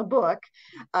recipe in the book,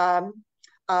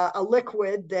 a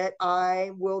liquid that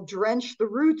I will drench the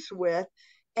roots with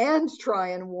and try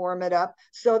and warm it up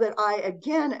so that I,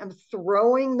 again, am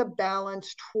throwing the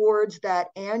balance towards that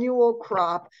annual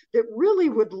crop that really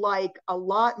would like a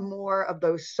lot more of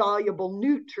those soluble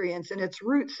nutrients in its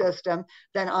root system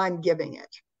than I'm giving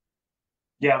it.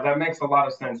 Yeah, that makes a lot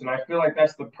of sense. And I feel like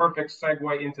that's the perfect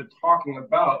segue into talking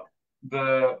about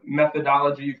the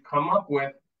methodology you've come up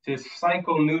with to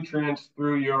cycle nutrients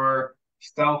through your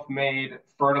self-made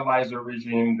fertilizer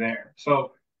regime there.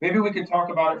 So maybe we could talk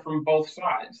about it from both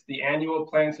sides, the annual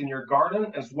plants in your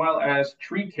garden, as well as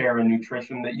tree care and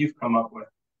nutrition that you've come up with.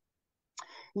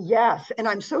 Yes, and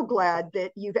I'm so glad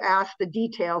that you've asked the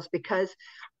details, because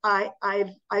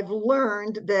I've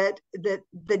learned that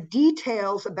the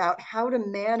details about how to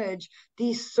manage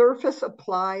these surface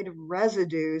applied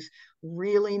residues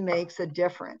really makes a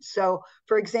difference. So,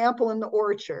 for example, in the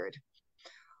orchard,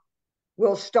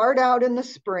 we'll start out in the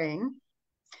spring,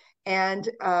 and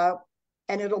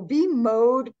it'll be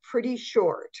mowed pretty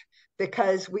short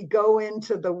because we go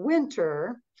into the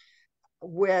winter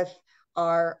with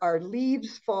our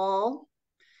leaves fall,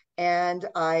 and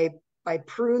I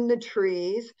prune the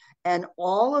trees, and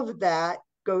all of that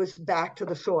goes back to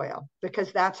the soil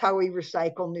because that's how we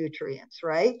recycle nutrients,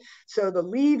 right? So the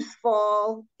leaves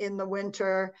fall in the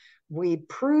winter, we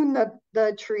prune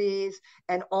the trees,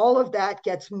 and all of that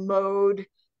gets mowed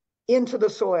into the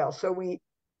soil. So we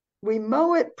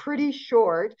mow it pretty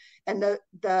short, and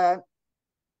the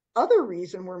other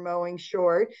reason we're mowing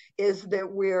short is that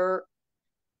we're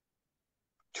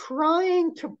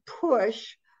trying to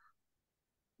push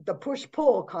the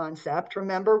push-pull concept.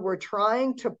 Remember, we're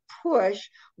trying to push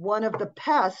one of the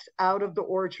pests out of the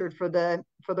orchard for the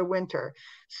winter.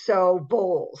 So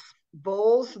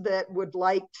voles that would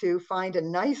like to find a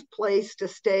nice place to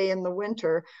stay in the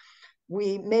winter,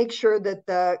 we make sure that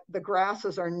the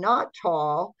grasses are not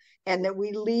tall, and that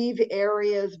we leave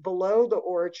areas below the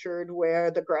orchard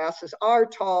where the grasses are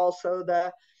tall so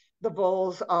the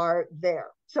voles are there.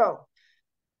 So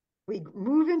we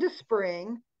move into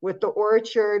spring with the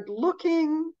orchard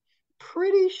looking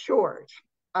pretty short,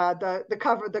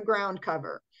 the ground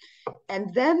cover.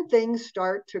 And then things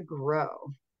start to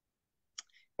grow.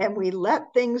 And we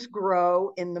let things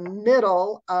grow in the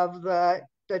middle of the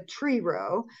tree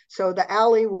row. So the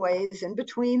alleyways in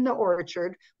between the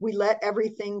orchard, we let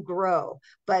everything grow.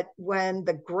 But when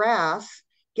the grass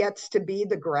gets to be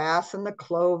the grass and the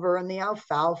clover and the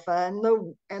alfalfa and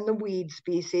the weed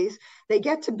species, they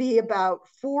get to be about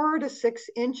 4 to 6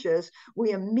 inches.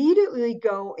 We immediately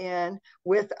go in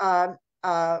with about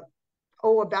a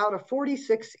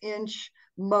 46-inch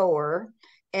mower,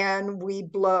 and we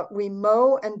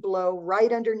mow and blow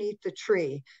right underneath the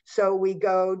tree. So we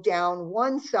go down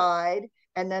one side,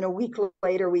 and then a week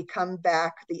later we come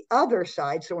back the other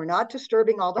side. So we're not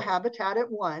disturbing all the habitat at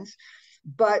once,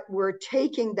 but we're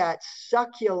taking that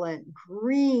succulent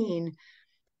green,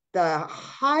 the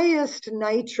highest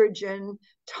nitrogen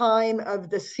time of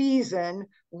the season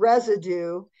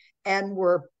residue, and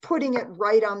we're putting it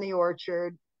right on the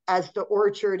orchard as the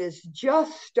orchard is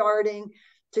just starting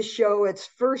to show its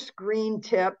first green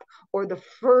tip, or the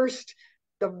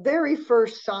very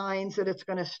first signs that it's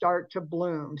going to start to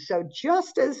bloom. So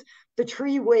just as the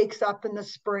tree wakes up in the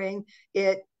spring,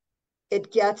 it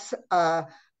gets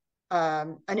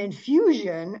an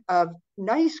infusion of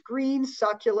nice green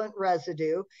succulent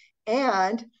residue,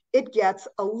 and it gets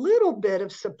a little bit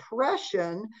of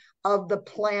suppression of the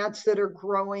plants that are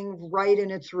growing right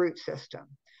in its root system.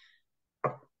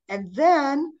 And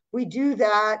then we do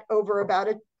that over about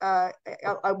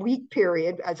a week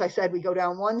period. As I said, we go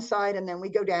down one side and then we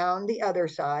go down the other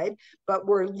side, but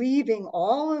we're leaving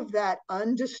all of that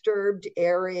undisturbed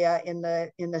area in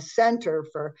the center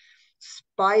for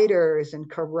spiders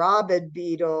and carabid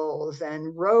beetles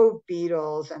and rove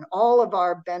beetles and all of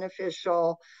our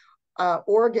beneficial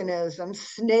organisms,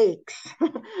 snakes,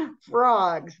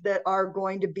 frogs, that are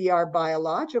going to be our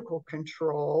biological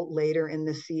control later in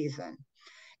the season.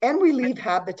 And we leave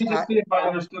habitat. Just see if I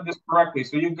understood this correctly.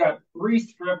 So you've got 3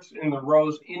 strips in the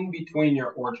rows in between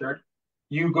your orchard.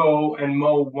 You go and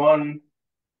mow one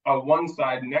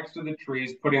side next to the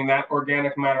trees, putting that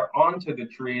organic matter onto the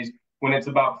trees when it's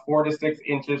about 4 to 6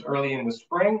 inches early in the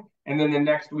spring. And then the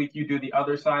next week you do the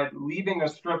other side, leaving a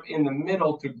strip in the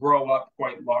middle to grow up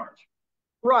quite large.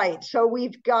 Right. So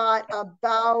we've got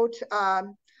about,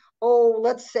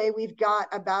 let's say we've got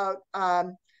about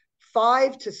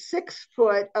 5 to 6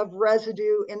 foot of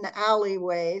residue in the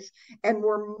alleyways, and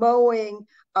we're mowing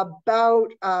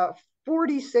about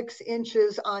 46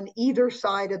 inches on either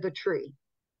side of the tree.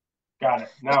 Got it.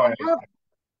 Now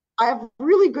I have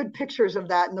really good pictures of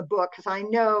that in the book, because I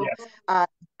know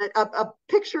that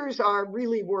pictures are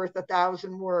really worth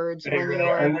 1,000 words. They really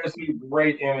are. And there's some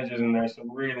great images in there,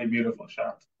 some really beautiful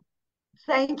shots.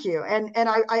 Thank you. And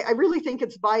I really think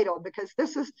it's vital, because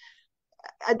this is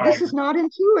not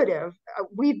intuitive.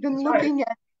 We've been looking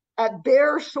at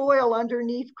bare soil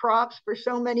underneath crops for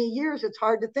so many years. It's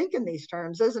hard to think in these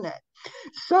terms, isn't it?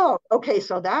 So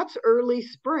that's early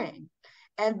spring.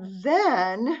 And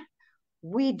then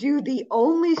we do the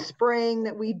only spraying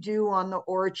that we do on the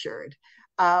orchard.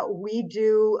 We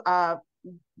do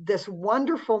this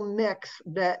wonderful mix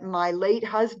that my late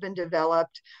husband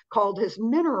developed called his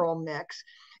mineral mix.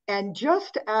 And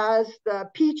just as the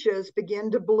peaches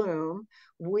begin to bloom,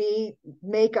 we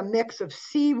make a mix of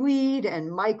seaweed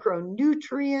and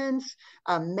micronutrients,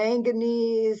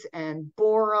 manganese and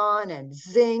boron and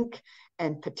zinc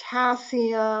and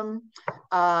potassium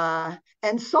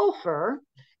and sulfur.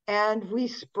 And we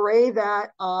spray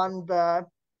that on the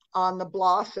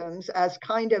blossoms as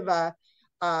kind of a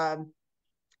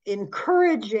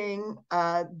encouraging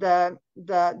the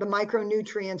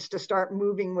micronutrients to start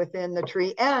moving within the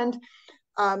tree, and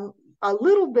a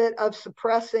little bit of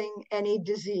suppressing any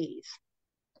disease.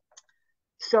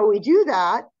 So we do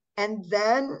that, and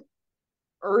then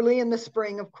early in the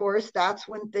spring, of course, that's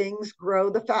when things grow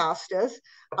the fastest.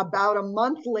 About a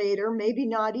month later, maybe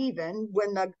not even,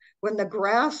 when the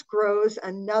grass grows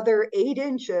another 8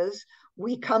 inches,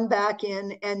 we come back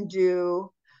in and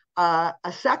do a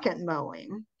second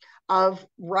mowing of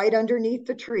right underneath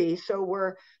the tree.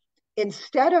 So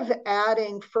instead of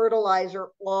adding fertilizer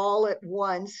all at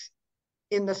once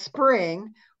in the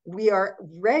spring, we are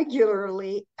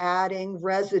regularly adding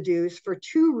residues for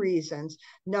 2 reasons.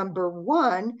 Number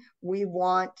one, we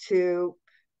want to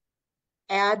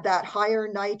add that higher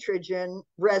nitrogen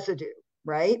residue,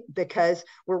 right? Because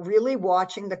we're really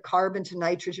watching the carbon to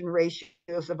nitrogen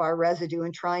ratios of our residue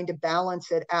and trying to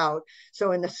balance it out.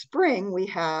 So in the spring, we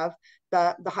have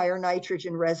the higher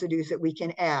nitrogen residues that we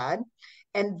can add.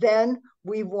 And then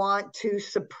we want to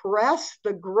suppress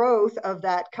the growth of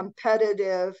that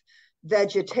competitive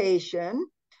vegetation,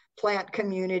 plant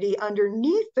community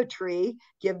underneath the tree,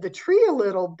 give the tree a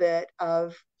little bit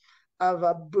of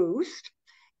a boost.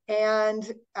 And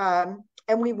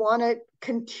we want to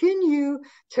continue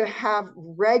to have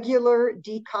regular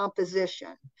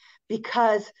decomposition,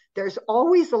 because there's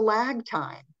always a lag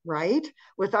time, right?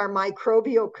 With our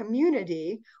microbial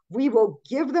community, we will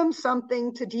give them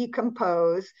something to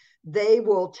decompose. They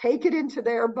will take it into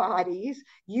their bodies,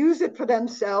 use it for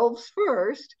themselves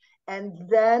first, and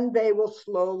then they will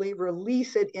slowly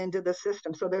release it into the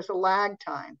system. So there's a lag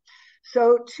time.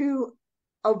 So to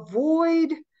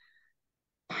avoid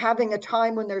having a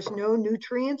time when there's no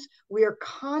nutrients, we are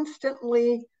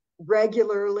constantly,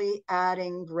 regularly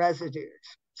adding residues.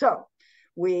 So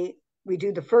we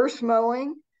do the first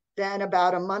mowing, then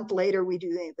about a month later, we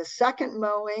do the second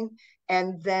mowing,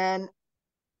 and then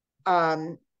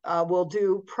we'll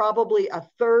do probably a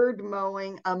third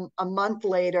mowing a month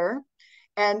later.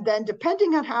 And then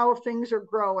depending on how things are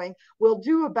growing, we'll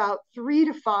do about 3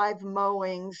 to 5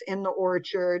 mowings in the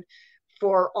orchard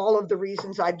for all of the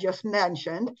reasons I've just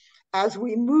mentioned. As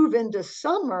we move into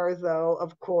summer, though,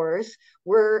 of course,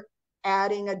 we're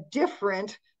adding a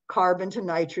different carbon to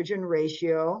nitrogen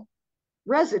ratio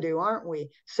residue, aren't we?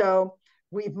 So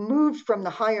we've moved from the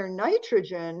higher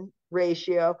nitrogen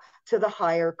ratio to the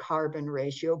higher carbon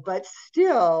ratio, but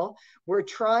still we're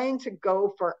trying to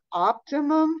go for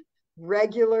optimum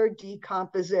regular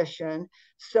decomposition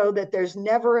so that there's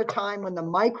never a time when the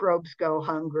microbes go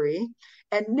hungry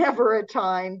and never a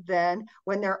time then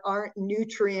when there aren't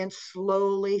nutrients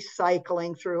slowly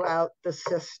cycling throughout the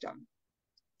system.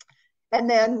 And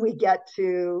then we get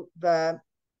to the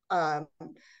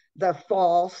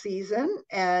fall season,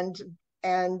 and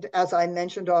as I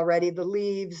mentioned already, the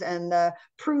leaves and the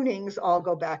prunings all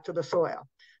go back to the soil.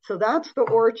 So that's the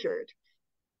orchard.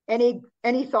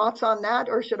 Any thoughts on that,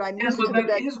 or should I move So to the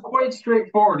that is quite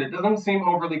straightforward. It doesn't seem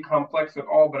overly complex at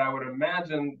all, but I would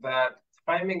imagine that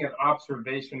timing and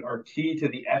observation are key to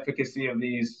the efficacy of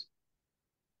these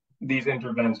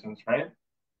interventions, right?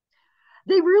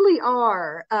 They really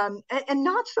are, and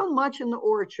not so much in the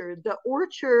orchard. The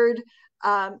orchard,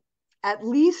 at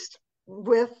least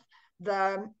with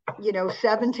the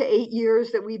 7 to 8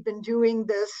 years that we've been doing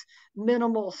this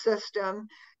minimal system,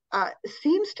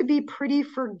 seems to be pretty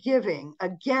forgiving.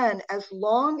 Again, as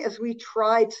long as we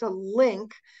try to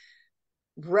link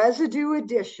residue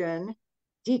addition,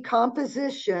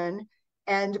 decomposition,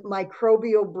 and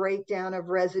microbial breakdown of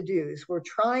residues. We're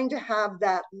trying to have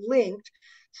that linked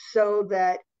so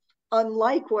that,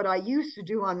 unlike what I used to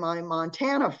do on my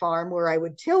Montana farm, where I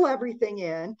would till everything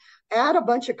in, add a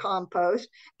bunch of compost,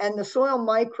 and the soil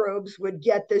microbes would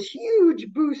get this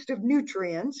huge boost of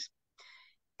nutrients,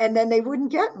 and then they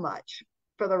wouldn't get much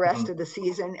for the rest of the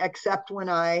season, except when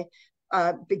I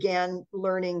began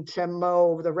learning to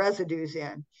mow the residues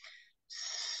in.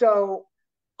 So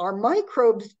our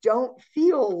microbes don't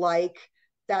feel like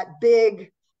that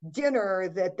big dinner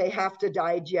that they have to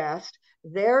digest.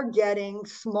 They're getting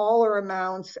smaller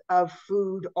amounts of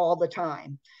food all the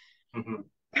time. Mm-hmm.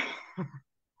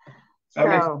 That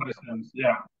makes a lot of sense.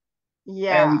 Yeah.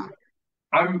 Yeah.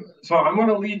 And I'm going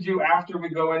to lead you, after we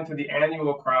go into the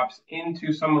annual crops,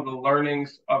 into some of the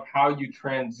learnings of how you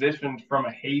transitioned from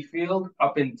a hayfield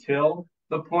up until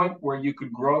the point where you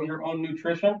could grow your own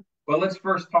nutrition. But let's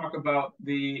first talk about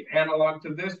the analog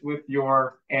to this with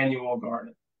your annual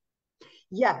garden.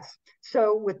 Yes.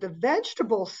 So with the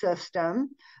vegetable system,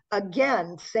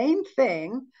 again, same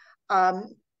thing.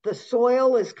 The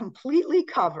soil is completely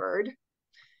covered.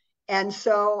 And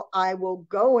so I will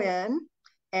go in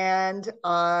and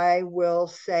I will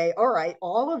say, all right,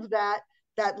 all of that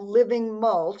living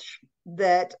mulch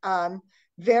that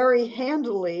very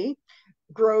handily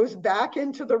grows back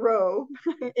into the row,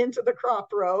 into the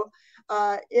crop row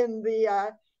in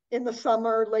the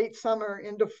summer, late summer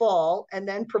into fall, and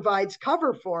then provides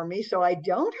cover for me so I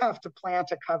don't have to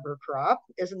plant a cover crop.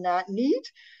 Isn't that neat?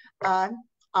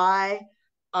 I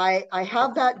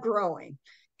have that growing.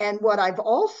 And what I've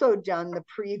also done the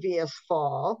previous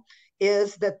fall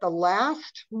is that the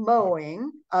last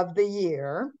mowing of the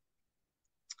year,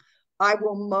 I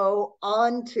will mow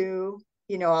onto,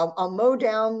 I'll mow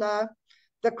down the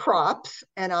crops,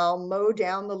 and I'll mow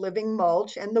down the living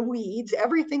mulch and the weeds,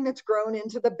 everything that's grown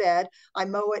into the bed, I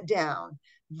mow it down.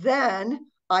 Then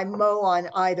I mow on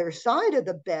either side of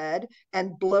the bed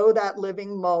and blow that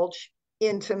living mulch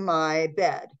into my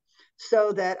bed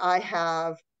so that I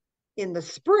have, in the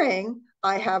spring,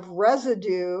 I have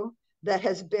residue that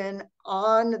has been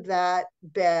on that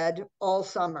bed all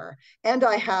summer. And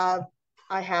I have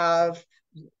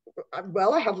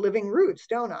living roots,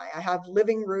 don't I? I have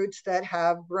living roots that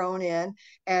have grown in,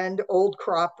 and old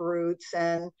crop roots.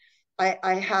 And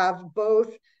I have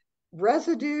both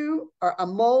residue or a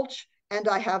mulch, and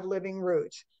I have living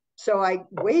roots. So I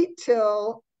wait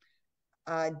till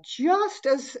just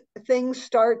as things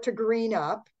start to green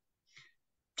up,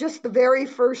 just the very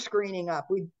first greening up.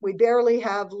 We barely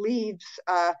have leaves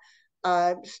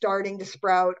starting to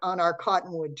sprout on our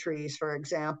cottonwood trees, for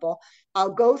example.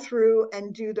 I'll go through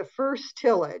and do the first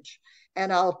tillage,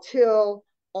 and I'll till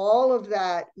all of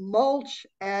that mulch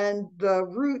and the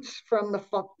roots from the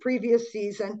previous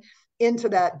season into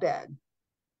that bed.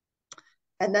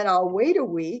 And then I'll wait a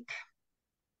week.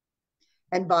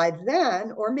 And by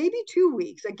then, or maybe 2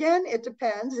 weeks, again, it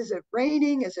depends. Is it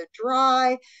raining? Is it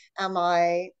dry?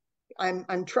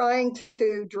 I'm trying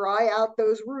to dry out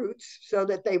those roots so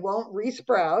that they won't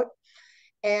resprout.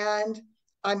 And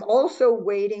I'm also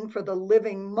waiting for the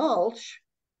living mulch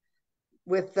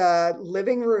with the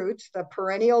living roots, the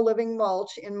perennial living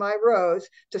mulch in my rows,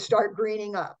 to start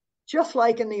greening up, just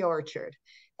like in the orchard.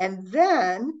 And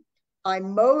then I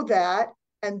mow that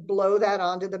and blow that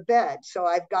onto the bed. So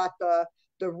I've got the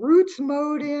roots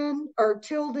mowed in or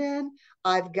tilled in.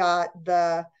 I've got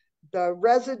the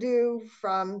residue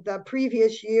from the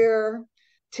previous year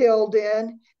tilled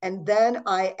in, and then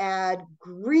I add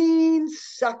green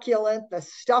succulent, the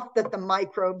stuff that the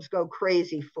microbes go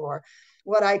crazy for.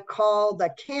 what I call the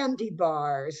candy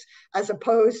bars as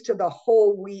opposed to the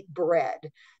whole wheat bread.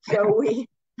 So we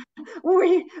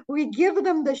give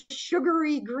them the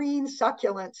sugary green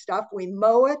succulent stuff. We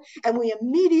mow it and we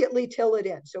immediately till it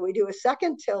in. So we do a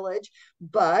second tillage,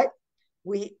 but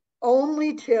we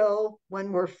only till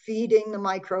when we're feeding the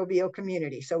microbial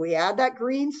community. So we add that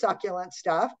green succulent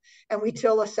stuff and we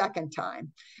till a second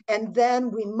time. And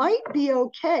then we might be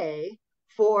okay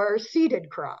for seeded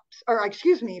crops, or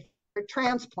excuse me, for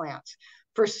transplants.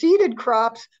 For seeded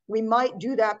crops, we might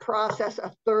do that process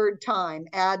a third time,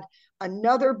 add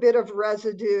another bit of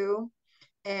residue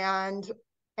and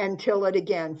till it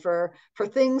again. For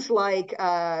things like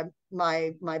my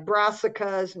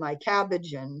brassicas, my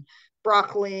cabbage and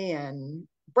broccoli and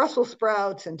Brussels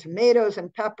sprouts and tomatoes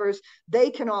and peppers,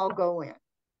 they can all go in.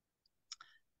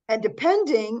 And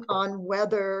depending on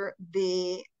whether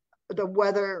the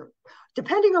weather,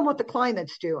 depending on what the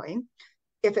climate's doing,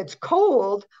 if it's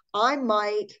cold, I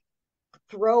might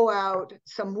throw out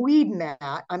some weed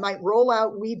mat. I might roll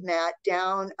out weed mat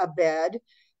down a bed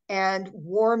and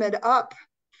warm it up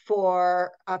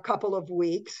for a couple of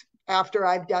weeks after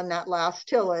I've done that last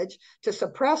tillage to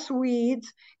suppress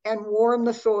weeds and warm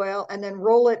the soil, and then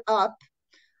roll it up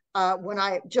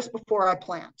just before I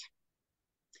plant.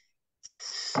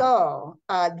 So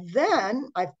then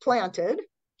I've planted,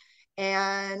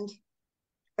 and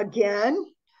again,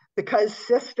 because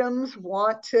systems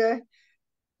want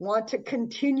to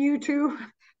continue to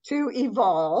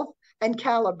evolve and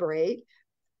calibrate,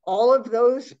 all of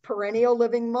those perennial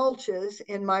living mulches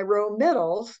in my row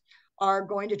middles are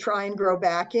going to try and grow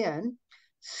back in.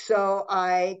 So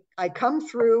I come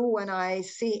through when I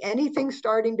see anything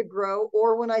starting to grow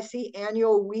or when I see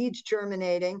annual weeds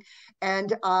germinating,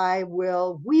 and I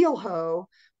will wheel hoe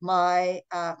my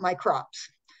crops.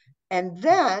 And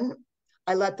then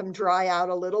I let them dry out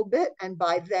a little bit. And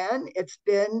by then it's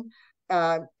been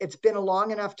a long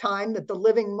enough time that the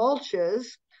living mulches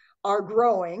are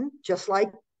growing, just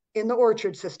like in the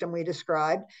orchard system we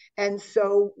described. And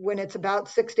so when it's about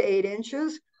 6 to 8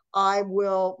 inches, I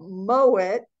will mow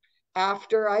it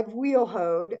after I've wheel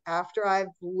hoed, after I've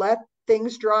let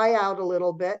things dry out a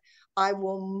little bit. I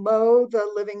will mow the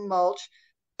living mulch,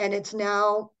 and it's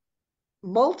now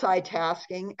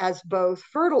multitasking as both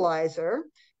fertilizer,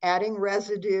 adding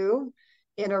residue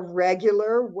in a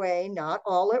regular way, not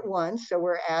all at once. So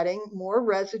we're adding more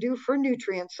residue for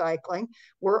nutrient cycling.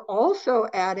 We're also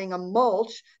adding a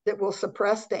mulch that will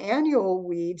suppress the annual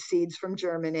weed seeds from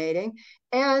germinating.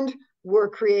 And we're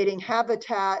creating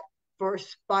habitat for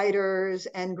spiders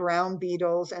and ground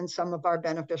beetles and some of our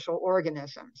beneficial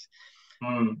organisms.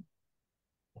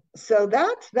 So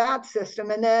that's that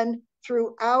system. And then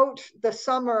throughout the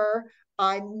summer,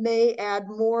 I may add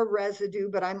more residue,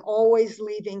 but I'm always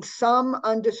leaving some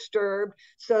undisturbed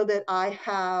so that I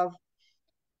have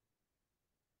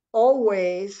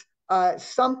always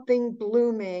something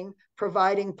blooming,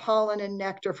 providing pollen and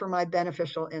nectar for my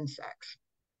beneficial insects.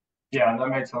 Yeah, that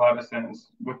makes a lot of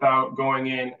sense. Without going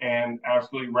in and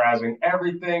absolutely razzing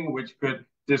everything, which could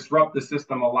disrupt the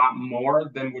system a lot more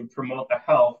than would promote the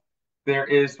health, there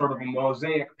is sort of a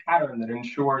mosaic pattern that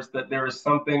ensures that there is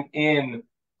something in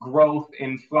growth,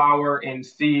 in flower, in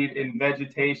seed, in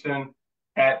vegetation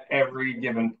at every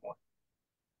given point.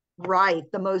 Right.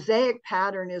 The mosaic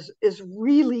pattern is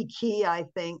really key, I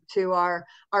think, to our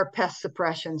pest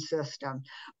suppression system.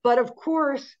 But of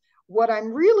course, what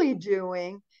I'm really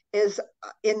doing is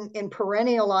in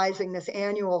perennializing this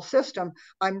annual system,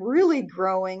 I'm really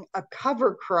growing a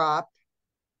cover crop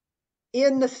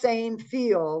in the same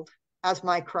field as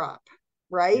my crop,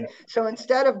 right? Yeah. So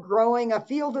instead of growing a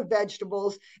field of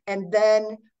vegetables and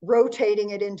then rotating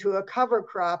it into a cover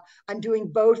crop, I'm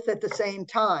doing both at the same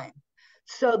time.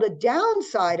 So the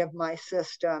downside of my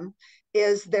system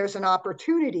is there's an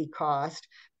opportunity cost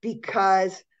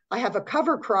because I have a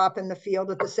cover crop in the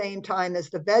field at the same time as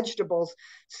the vegetables.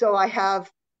 So I have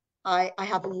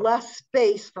less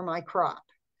space for my crop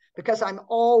because I'm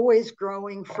always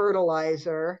growing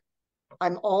fertilizer.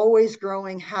 I'm always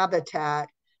growing habitat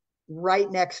right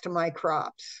next to my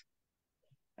crops.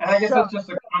 And I guess that's just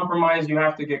a compromise you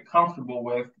have to get comfortable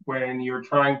with when you're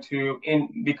trying to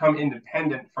become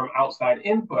independent from outside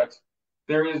inputs.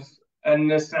 There is a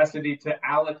necessity to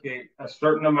allocate a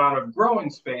certain amount of growing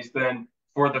space then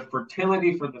for the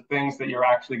fertility, for the things that you're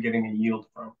actually getting a yield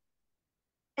from.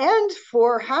 And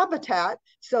for habitat,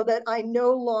 so that I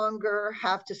no longer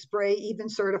have to spray even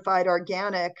certified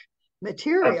organic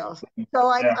materials. Absolutely. So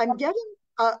I'm getting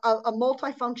a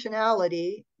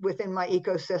multifunctionality within my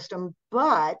ecosystem,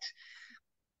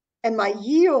 and my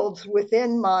yields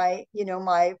within my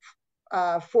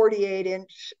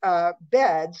 48-inch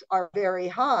beds are very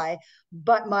high,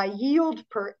 but my yield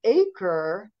per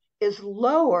acre is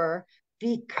lower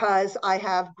because I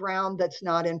have ground that's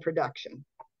not in production.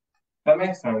 That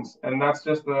makes sense. And that's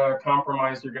just the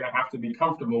compromise you're going to have to be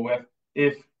comfortable with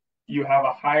if you have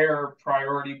a higher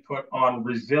priority put on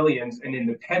resilience and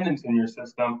independence in your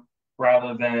system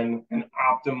rather than an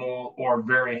optimal or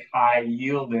very high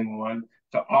yielding one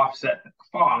to offset the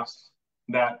costs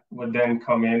that would then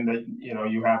come in that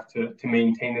you have to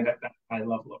maintain it at that high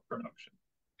level of production.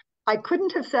 I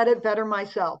couldn't have said it better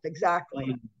myself.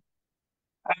 Exactly.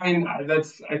 I mean,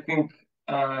 that's, I think,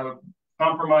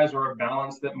 compromise or a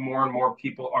balance that more and more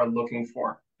people are looking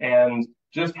for. And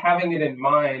just having it in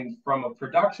mind from a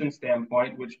production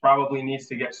standpoint, which probably needs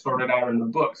to get sorted out in the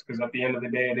books, because at the end of the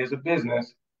day, it is a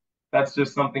business. That's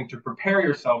just something to prepare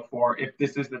yourself for if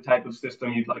this is the type of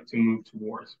system you'd like to move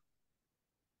towards.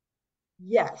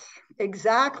 Yes,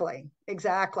 exactly,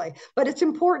 exactly. But it's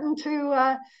important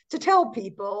to tell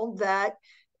people that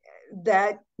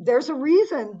there's a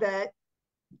reason that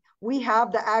we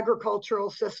have the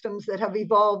agricultural systems that have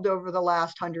evolved over the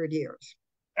last 100 years.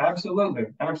 Absolutely,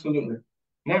 absolutely.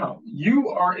 Now, you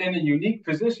are in a unique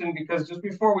position because just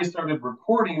before we started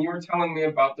recording, you were telling me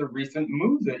about the recent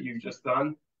move that you've just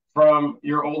done from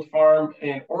your old farm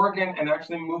in Oregon and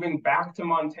actually moving back to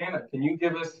Montana. Can you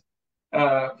give us,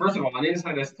 first of all, an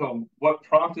insight as to what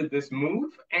prompted this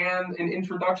move and an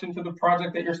introduction to the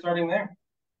project that you're starting there?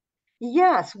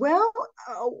 Yes, well,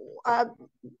 uh,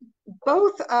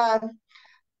 both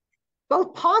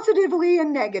both positively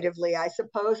and negatively, I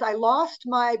suppose. I lost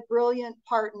my brilliant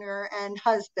partner and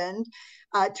husband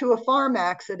to a farm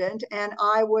accident, and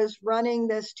I was running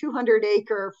this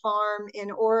 200-acre farm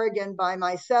in Oregon by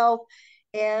myself.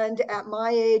 And at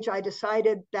my age, I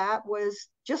decided that was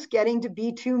just getting to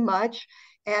be too much.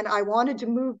 And I wanted to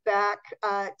move back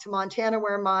to Montana,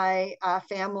 where my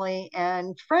family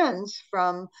and friends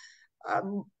from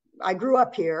I grew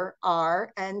up here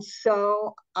are, and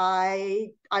so I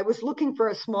was looking for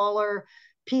a smaller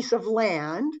piece of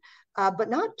land,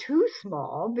 but not too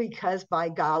small because by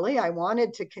golly, I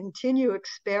wanted to continue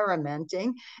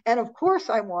experimenting, and of course,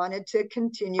 I wanted to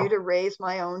continue to raise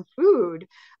my own food,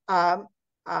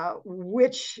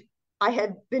 which I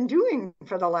had been doing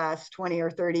for the last 20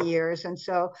 or 30 years. And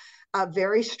so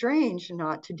very strange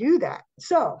not to do that.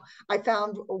 So I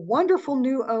found wonderful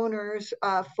new owners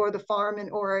for the farm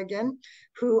in Oregon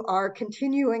who are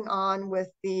continuing on with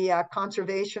the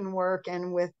conservation work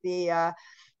and with the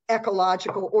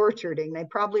ecological orcharding. They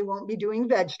probably won't be doing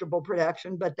vegetable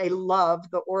production, but they love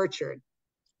the orchard.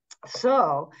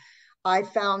 So I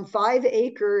found 5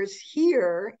 acres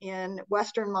here in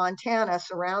Western Montana,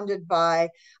 surrounded by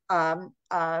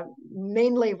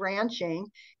mainly ranching,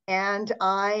 and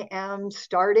I am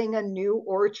starting a new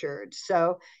orchard.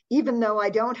 So even though I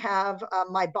don't have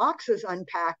my boxes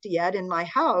unpacked yet in my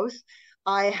house,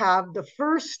 I have the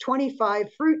first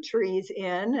 25 fruit trees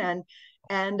in,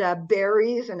 and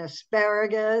berries and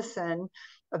asparagus and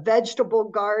a vegetable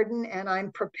garden, and I'm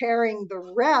preparing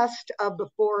the rest of the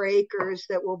 4 acres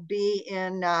that will be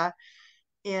in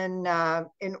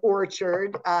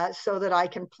orchard so that I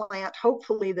can plant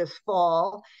hopefully this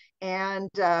fall and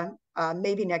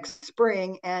maybe next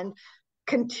spring and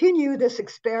continue this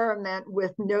experiment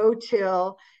with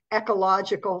no-till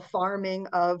ecological farming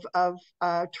of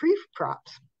tree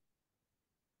crops.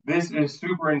 This is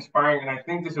super inspiring, and I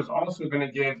think this is also going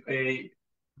to give a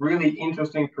really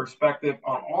interesting perspective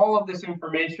on all of this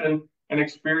information and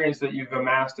experience that you've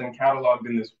amassed and cataloged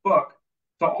in this book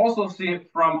to also see it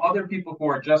from other people who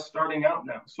are just starting out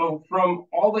now. So, from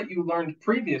all that you learned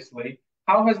previously,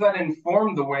 how has that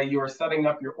informed the way you are setting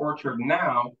up your orchard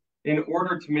now in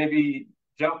order to maybe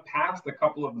jump past a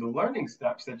couple of the learning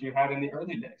steps that you had in the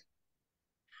early days?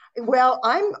 Well,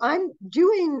 I'm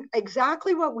doing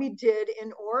exactly what we did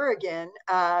in Oregon.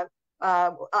 I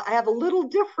have a little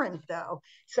different though,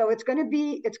 so it's going to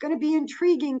be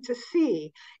intriguing to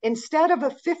see. Instead of a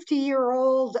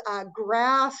 50-year-old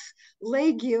grass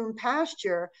legume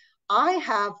pasture, I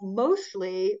have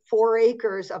mostly 4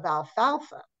 acres of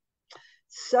alfalfa.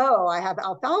 So I have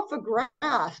alfalfa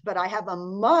grass, but I have a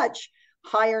much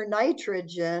higher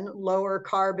nitrogen, lower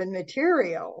carbon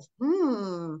materials.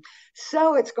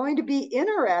 So it's going to be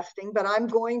interesting, but I'm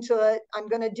going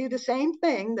to do the same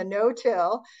thing, the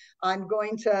no-till. I'm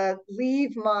going to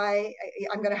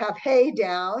I'm going to have hay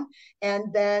down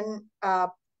and then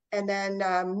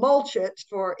mulch it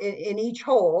in each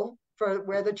hole for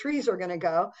where the trees are going to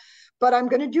go. But I'm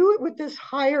going to do it with this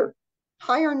higher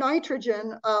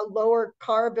nitrogen, lower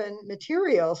carbon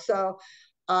material. So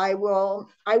I will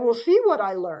see what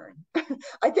I learn.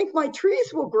 I think my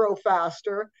trees will grow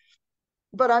faster,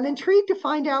 but I'm intrigued to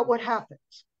find out what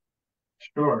happens.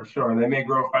 Sure, sure. They may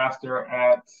grow faster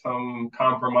at some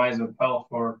compromise of health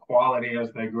or quality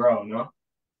as they grow, no?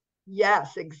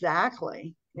 Yes,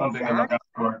 exactly. Something to look Exactly. out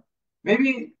for.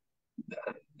 Maybe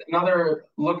another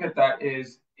look at that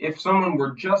is if someone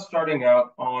were just starting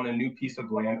out on a new piece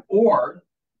of land or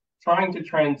trying to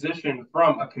transition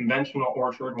from a conventional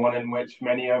orchard, one in which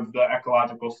many of the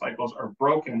ecological cycles are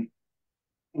broken,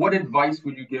 what advice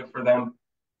would you give for them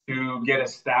to get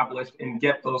established and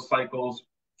get those cycles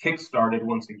kick-started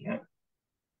once again?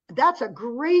 That's a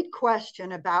great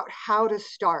question about how to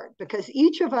start because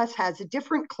each of us has a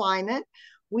different climate.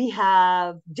 We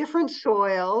have different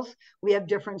soils. We have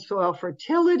different soil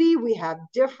fertility. We have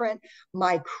different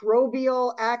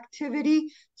microbial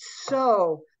activity.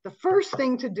 So, the first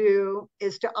thing to do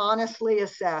is to honestly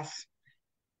assess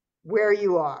where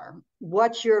you are.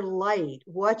 What's your light?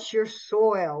 What's your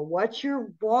soil? What's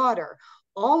your water?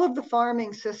 All of the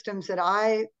farming systems that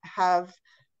I have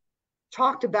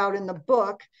talked about in the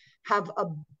book have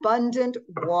abundant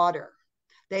water.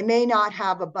 They may not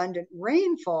have abundant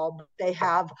rainfall, but they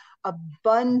have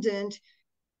abundant,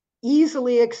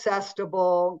 easily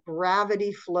accessible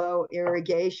gravity flow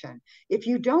irrigation. If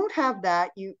you don't have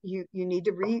that, you need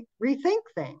to rethink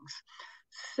things.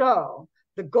 So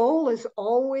the goal is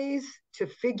always to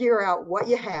figure out what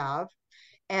you have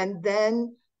and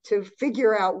then to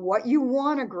figure out what you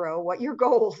want to grow, what your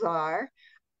goals are,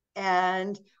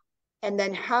 and and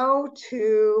then how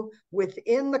to,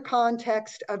 within the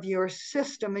context of your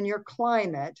system and your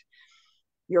climate,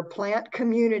 your plant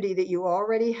community that you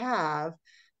already have,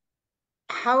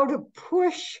 how to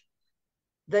push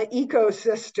the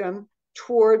ecosystem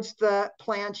towards the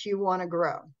plants you want to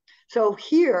grow. So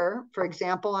here, for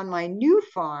example, on my new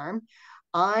farm,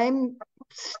 I'm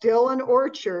still an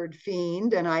orchard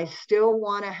fiend and I still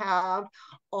want to have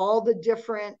all the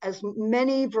different, as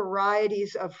many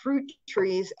varieties of fruit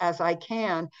trees as I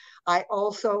can. I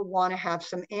also want to have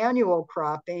some annual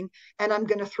cropping and I'm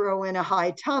going to throw in a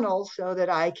high tunnel so that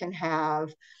I can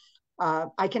have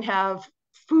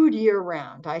food year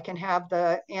round. I can have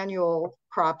the annual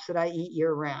crops that I eat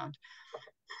year round.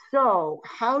 So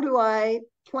how do I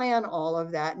plan all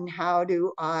of that and how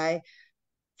do I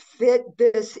fit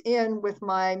this in with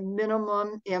my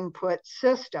minimum input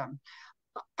system?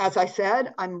 As I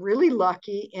said, I'm really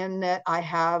lucky in that I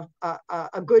have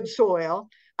a good soil.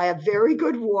 I have very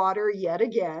good water yet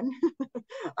again.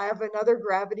 I have another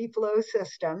gravity flow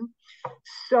system.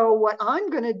 So what I'm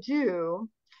going to do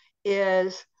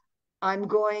is I'm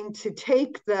going to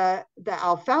take the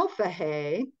alfalfa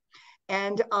hay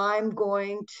and I'm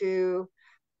going to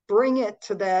bring it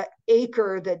to the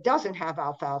acre that doesn't have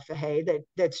alfalfa hay,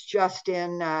 that's just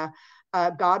in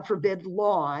God forbid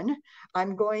lawn.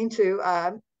 I'm going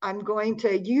to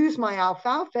use my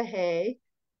alfalfa hay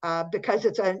because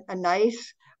it's a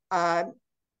nice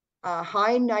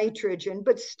high nitrogen,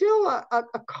 but still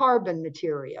a carbon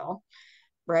material,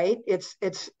 right? It's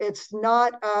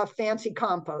not a fancy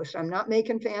compost. I'm not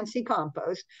making fancy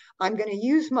compost. I'm going to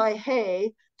use my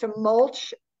hay to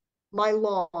mulch my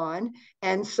lawn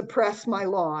and suppress my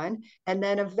lawn. And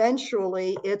then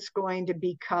eventually it's going to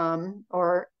become,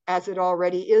 or as it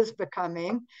already is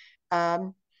becoming,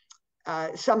 some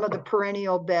of the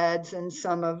perennial beds and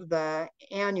some of the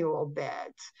annual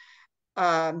beds.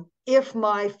 If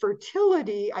my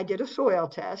fertility, I did a soil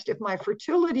test, if my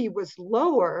fertility was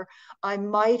lower, I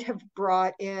might have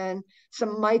brought in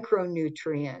some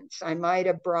micronutrients. I might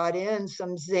have brought in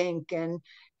some zinc and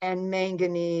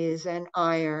manganese and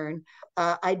iron.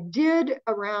 I did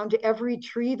around every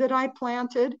tree that I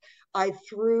planted, I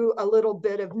threw a little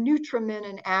bit of nutriment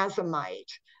and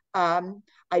azomite.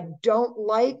 I don't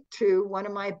like to, one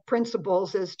of my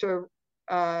principles is to,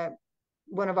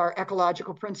 one of our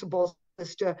ecological principles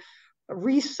is to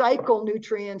recycle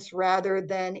nutrients rather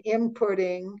than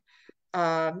inputting,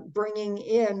 bringing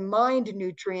in mined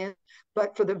nutrients.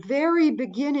 But for the very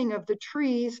beginning of the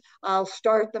trees, I'll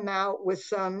start them out with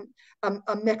a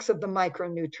mix of the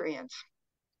micronutrients.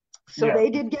 So Yeah. they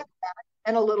did get that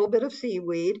and a little bit of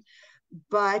seaweed,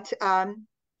 but and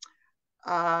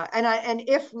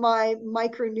if my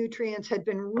micronutrients had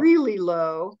been really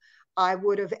low, I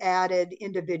would have added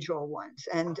individual ones,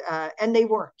 and they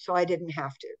weren't, so I didn't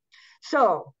have to.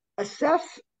 So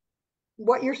assess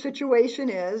what your situation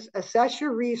is, assess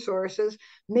your resources,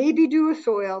 maybe do a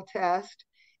soil test,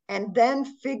 and then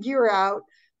figure out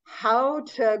how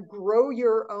to grow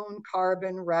your own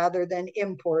carbon rather than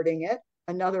importing it.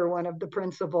 Another one of the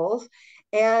principles,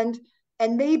 and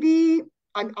maybe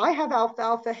I have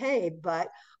alfalfa hay, but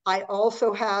I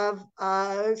also have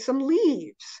some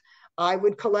leaves. I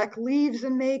would collect leaves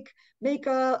and make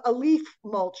a leaf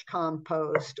mulch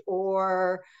compost,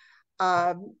 or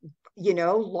um,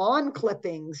 lawn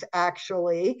clippings.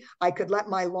 Actually, I could let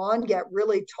my lawn get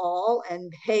really tall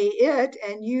and hay it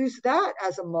and use that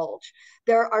as a mulch.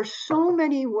 There are so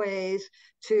many ways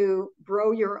to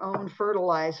grow your own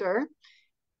fertilizer,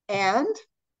 and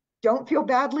don't feel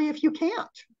badly if you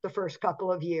can't the first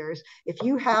couple of years. If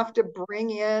you have to bring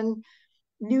in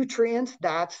nutrients,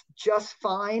 that's just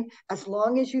fine, as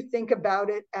long as you think about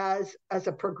it as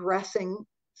a progressing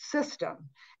system,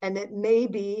 and that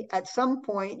maybe at some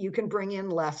point you can bring in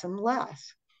less and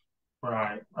less.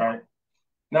 Right, right.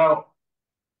 Now,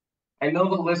 I know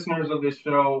the listeners of this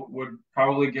show would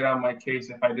probably get on my case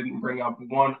if I didn't bring up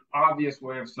one obvious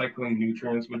way of cycling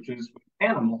nutrients, which is with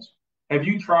animals. Have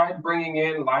you tried bringing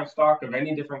in livestock of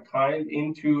any different kind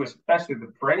into, especially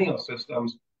the perennial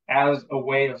systems, as a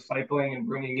way of cycling and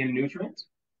bringing in nutrients?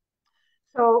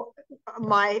 So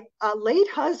my late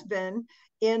husband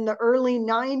in the early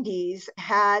 90s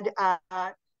had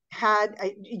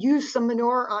used some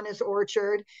manure on his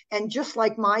orchard, and just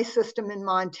like my system in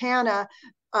Montana,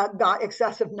 got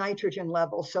excessive nitrogen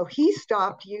levels. So he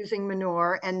stopped using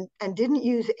manure and didn't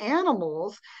use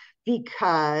animals,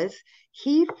 because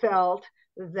he felt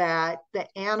that the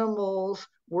animals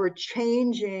were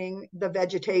changing the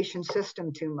vegetation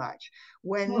system too much.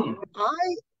 When Hmm.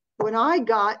 I when I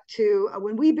got to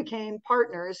when we became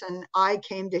partners and I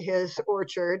came to his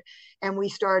orchard and we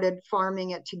started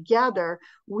farming it together,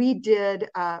 we did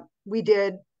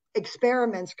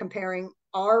experiments comparing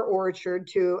our orchard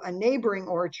to a neighboring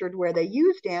orchard where they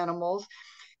used animals.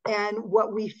 And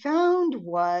what we found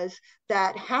was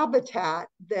that habitat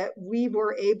that we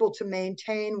were able to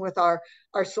maintain with our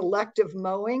selective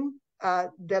mowing,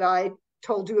 that I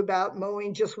told you about,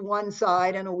 mowing just one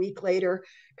side and a week later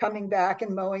coming back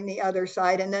and mowing the other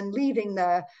side, and then leaving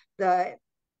the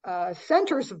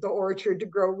centers of the orchard to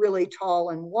grow really tall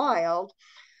and wild.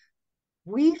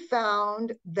 We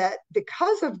found that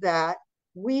because of that,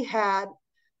 we had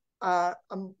uh,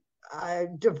 a, a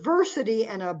diversity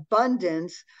and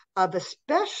abundance of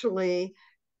especially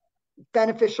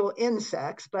beneficial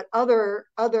insects, but other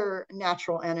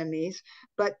natural enemies,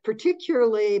 but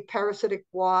particularly parasitic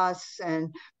wasps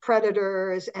and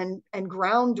predators and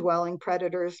ground dwelling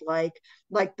predators like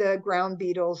the ground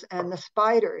beetles and the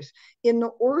spiders. In the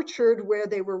orchard where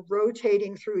they were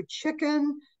rotating through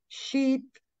chicken, sheep,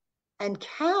 and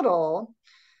cattle,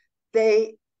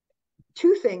 they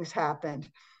two things happened.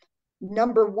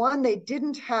 Number one, they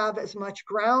didn't have as much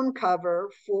ground cover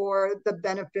for the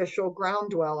beneficial ground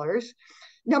dwellers.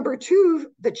 Number two,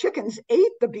 the chickens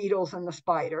ate the beetles and the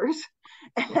spiders.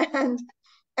 And,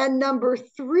 and number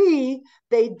three,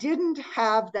 they didn't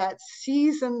have that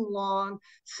season long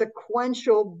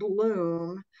sequential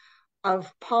bloom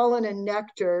of pollen and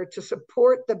nectar to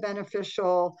support the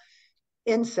beneficial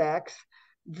insects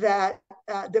that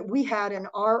we had in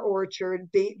our orchard,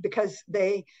 because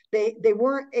they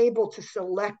weren't able to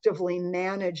selectively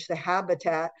manage the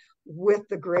habitat with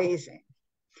the grazing.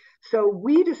 So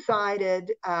we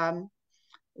decided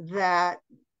that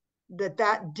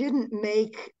that didn't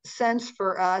make sense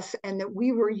for us, and that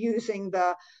we were using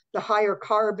the higher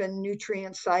carbon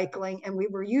nutrient cycling, and we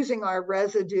were using our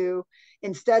residue,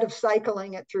 instead of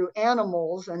cycling it through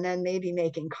animals and then maybe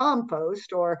making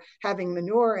compost or having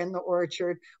manure in the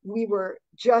orchard, we were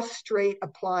just straight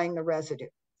applying the residue.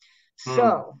 Hmm.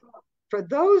 So for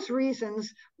those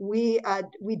reasons, we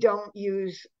don't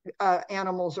use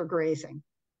animals or grazing.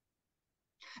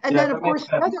 And Yeah, then, of that makes course,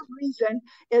 the other sense. reason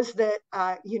is that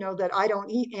that I don't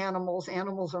eat animals.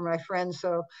 Animals are my friends.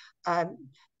 So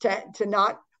to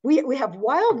not we have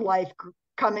wildlife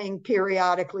coming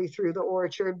periodically through the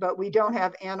orchard, but we don't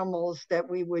have animals that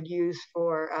we would use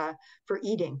for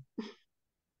eating.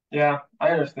 Yeah, I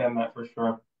understand that for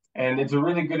sure. And it's a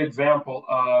really good example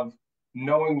of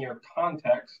knowing your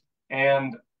context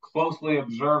and closely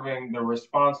observing the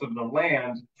response of the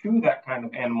land to that kind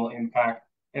of animal impact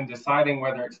and deciding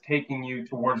whether it's taking you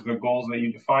towards the goals that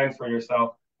you define for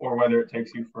yourself or whether it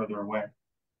takes you further away.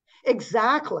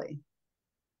 Exactly.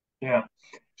 Yeah.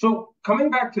 So coming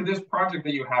back to this project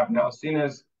that you have now, seeing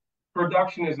as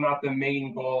production is not the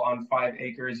main goal on 5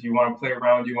 acres, you want to play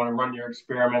around, you want to run your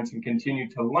experiments and continue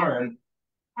to learn.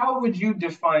 How would you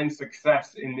define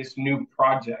success in this new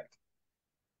project?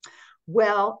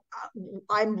 Well,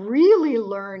 I'm really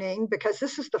learning, because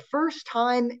this is the first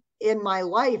time in my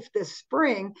life this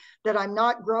spring that I'm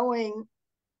not growing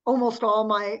almost all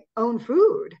my own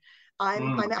food. I'm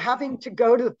Mm, having to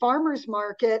go to the farmer's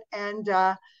market and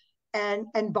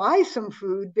buy some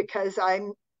food, because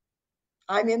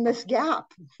I'm in this gap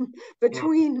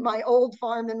between my old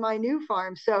farm and my new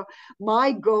farm. So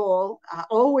my goal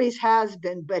always has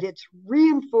been, but it's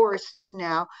reinforced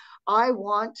now. I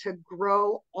want to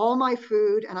grow all my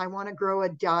food, and I want to grow a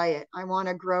diet. I want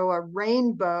to grow a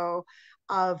rainbow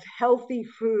of healthy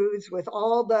foods with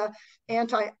all the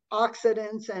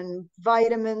antioxidants and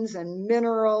vitamins and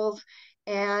minerals.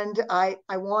 And I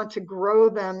want to grow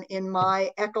them in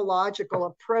my ecological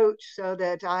approach so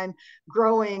that I'm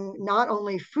growing not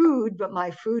only food, but my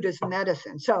food is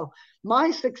medicine. So my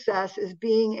success is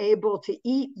being able to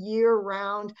eat year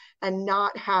round and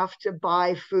not have to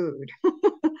buy food.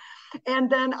 And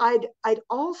then I'd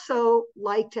also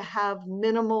like to have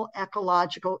minimal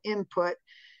ecological input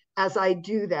as I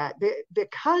do that,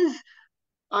 because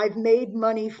I've made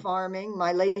money farming.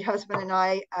 My late husband and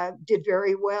I did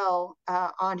very well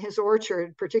on his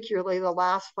orchard, particularly the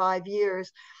last 5 years.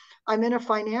 I'm in a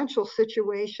financial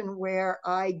situation where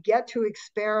I get to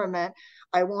experiment.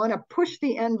 I want to push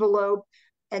the envelope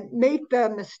and make the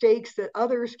mistakes that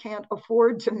others can't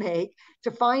afford to make,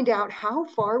 to find out how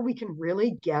far we can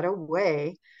really get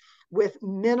away with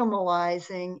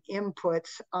minimalizing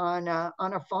inputs on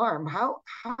a farm.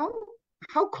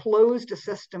 How closed a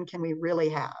system can we really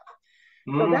have?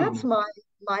 So that's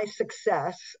my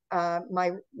success.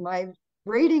 My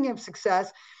rating of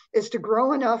success is to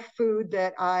grow enough food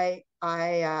that I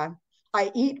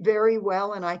eat very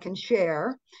well and I can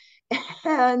share,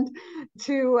 and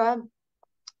to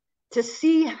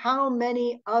see how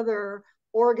many other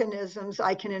organisms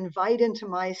I can invite into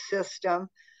my system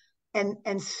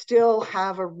and still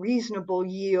have a reasonable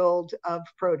yield of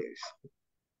produce.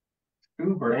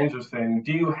 Super interesting.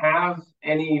 Do you have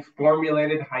any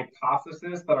formulated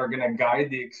hypotheses that are going to guide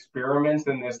the experiments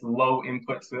in this low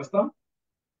input system?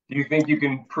 Do you think you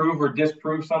can prove or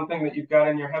disprove something that you've got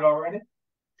in your head already?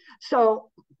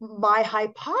 So my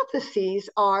hypotheses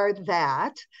are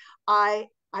that I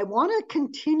want to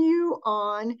continue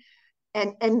on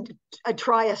and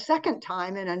try a second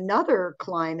time in another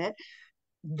climate,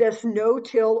 this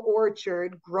no-till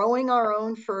orchard, growing our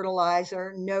own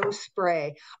fertilizer, no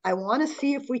spray. I want to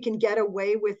see if we can get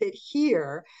away with it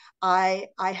here. I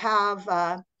have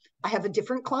a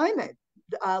different climate,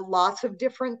 lots of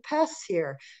different pests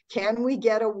here. Can we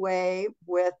get away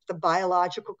with the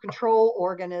biological control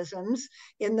organisms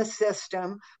in the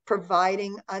system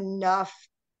providing enough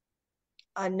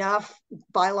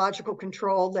biological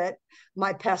control that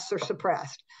my pests are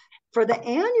suppressed? For the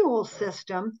annual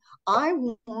system, I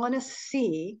want to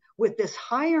see, with this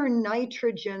higher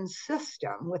nitrogen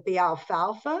system, with the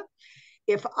alfalfa,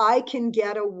 if I can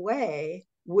get away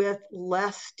with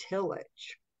less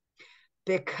tillage,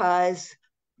 because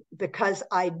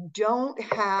I don't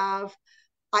have,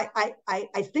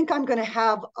 I think I'm going to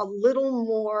have a little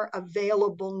more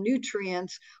available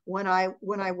nutrients when I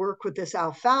work with this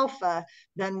alfalfa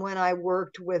than when I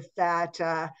worked with that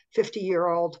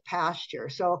 50-year-old pasture.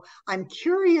 So I'm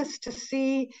curious to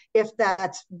see if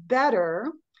that's better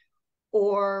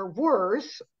or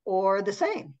worse or the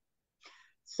same.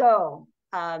 So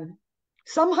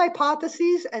some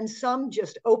hypotheses and some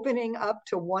just opening up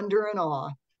to wonder and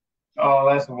awe. Oh,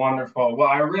 that's wonderful. Well,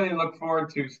 I really look forward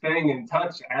to staying in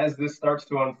touch as this starts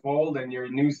to unfold and your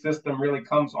new system really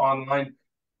comes online.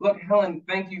 Look, Helen,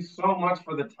 thank you so much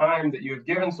for the time that you have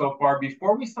given so far.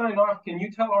 Before we sign off, can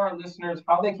you tell our listeners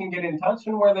how they can get in touch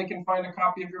and where they can find a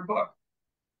copy of your book?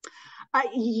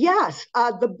 Yes,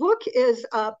 the book is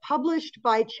published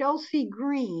by Chelsea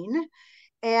Green,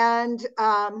 and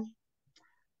the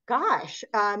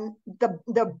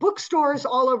bookstores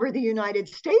all over the United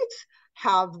States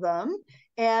have them.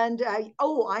 And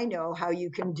I know how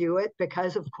you can do it,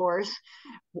 because of course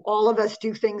all of us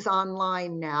do things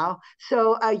online now.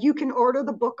 So you can order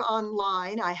the book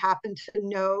online. I happen to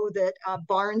know that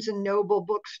Barnes and Noble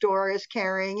bookstore is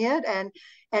carrying it,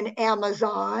 and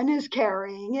Amazon is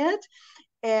carrying it.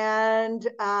 And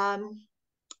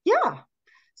yeah,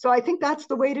 so I think that's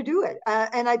the way to do it.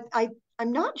 And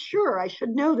I'm not sure, I should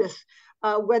know this,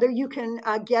 whether you can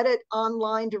get it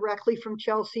online directly from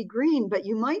Chelsea Green, but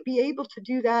you might be able to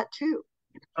do that too.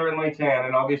 Certainly can,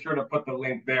 and I'll be sure to put the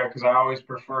link there because I always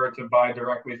prefer to buy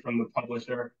directly from the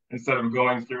publisher instead of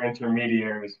going through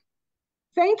intermediaries.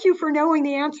 Thank you for knowing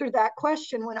the answer to that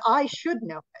question when I should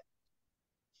know it.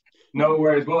 No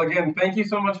worries. Well, again, thank you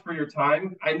so much for your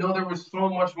time. I know there was so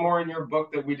much more in your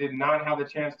book that we did not have a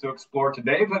chance to explore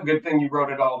today, but good thing you wrote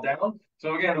it all down.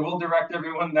 So again, we'll direct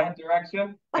everyone in that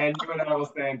direction, and you and I will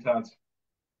stay in touch.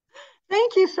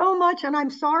 Thank you so much, and I'm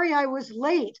sorry I was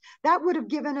late. That would have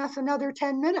given us another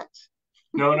 10 minutes.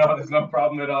 No, there's no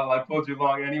problem at all. I pulled you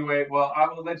long anyway. Well, I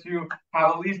will let you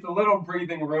have at least a little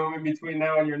breathing room in between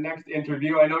now and your next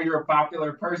interview. I know you're a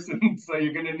popular person, so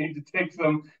you're going to need to take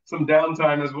some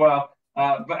downtime as well.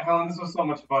 But Helen, this was so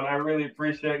much fun. I really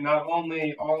appreciate not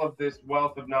only all of this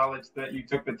wealth of knowledge that you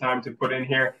took the time to put in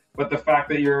here, but the fact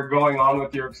that you're going on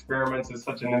with your experiments is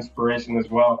such an inspiration as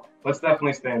well. Let's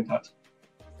definitely stay in touch.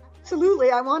 Absolutely.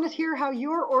 I want to hear how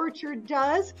your orchard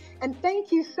does. And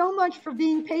thank you so much for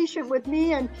being patient with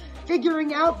me and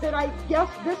figuring out that I guess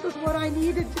this is what I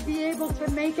needed to be able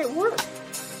to make it work.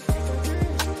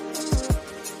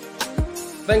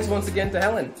 Thanks once again to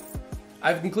Helen.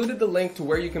 I've included the link to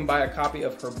where you can buy a copy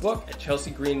of her book at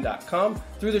chelseagreen.com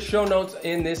through the show notes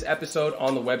in this episode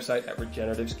on the website at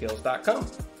regenerativeskills.com.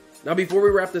 Now, before we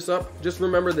wrap this up, just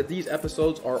remember that these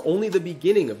episodes are only the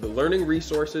beginning of the learning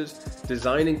resources,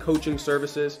 design and coaching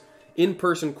services,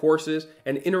 in-person courses,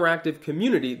 and interactive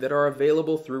community that are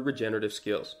available through Regenerative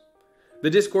Skills. The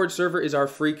Discord server is our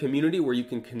free community where you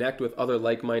can connect with other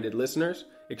like-minded listeners,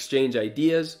 exchange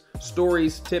ideas,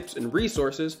 stories, tips, and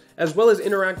resources, as well as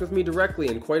interact with me directly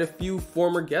and quite a few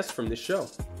former guests from this show.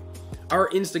 Our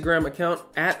Instagram account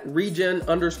at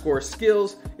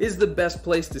regen_skills is the best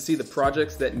place to see the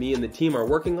projects that me and the team are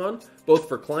working on, both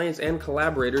for clients and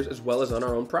collaborators, as well as on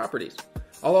our own properties.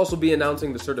 I'll also be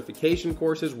announcing the certification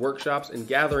courses, workshops, and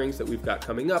gatherings that we've got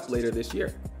coming up later this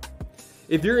year.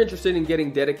 If you're interested in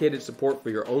getting dedicated support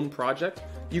for your own project,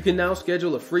 you can now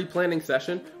schedule a free planning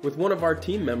session with one of our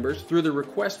team members through the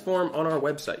request form on our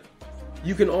website.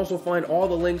 You can also find all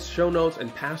the links, show notes,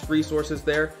 and past resources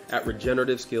there at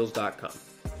regenerativeskills.com.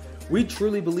 We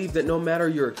truly believe that no matter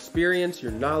your experience,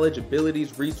 your knowledge,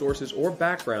 abilities, resources, or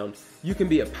background, you can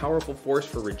be a powerful force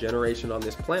for regeneration on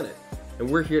this planet, and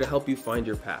we're here to help you find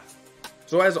your path.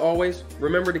 So as always,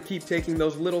 remember to keep taking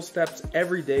those little steps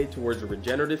every day towards a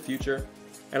regenerative future,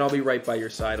 and I'll be right by your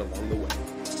side along the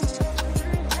way.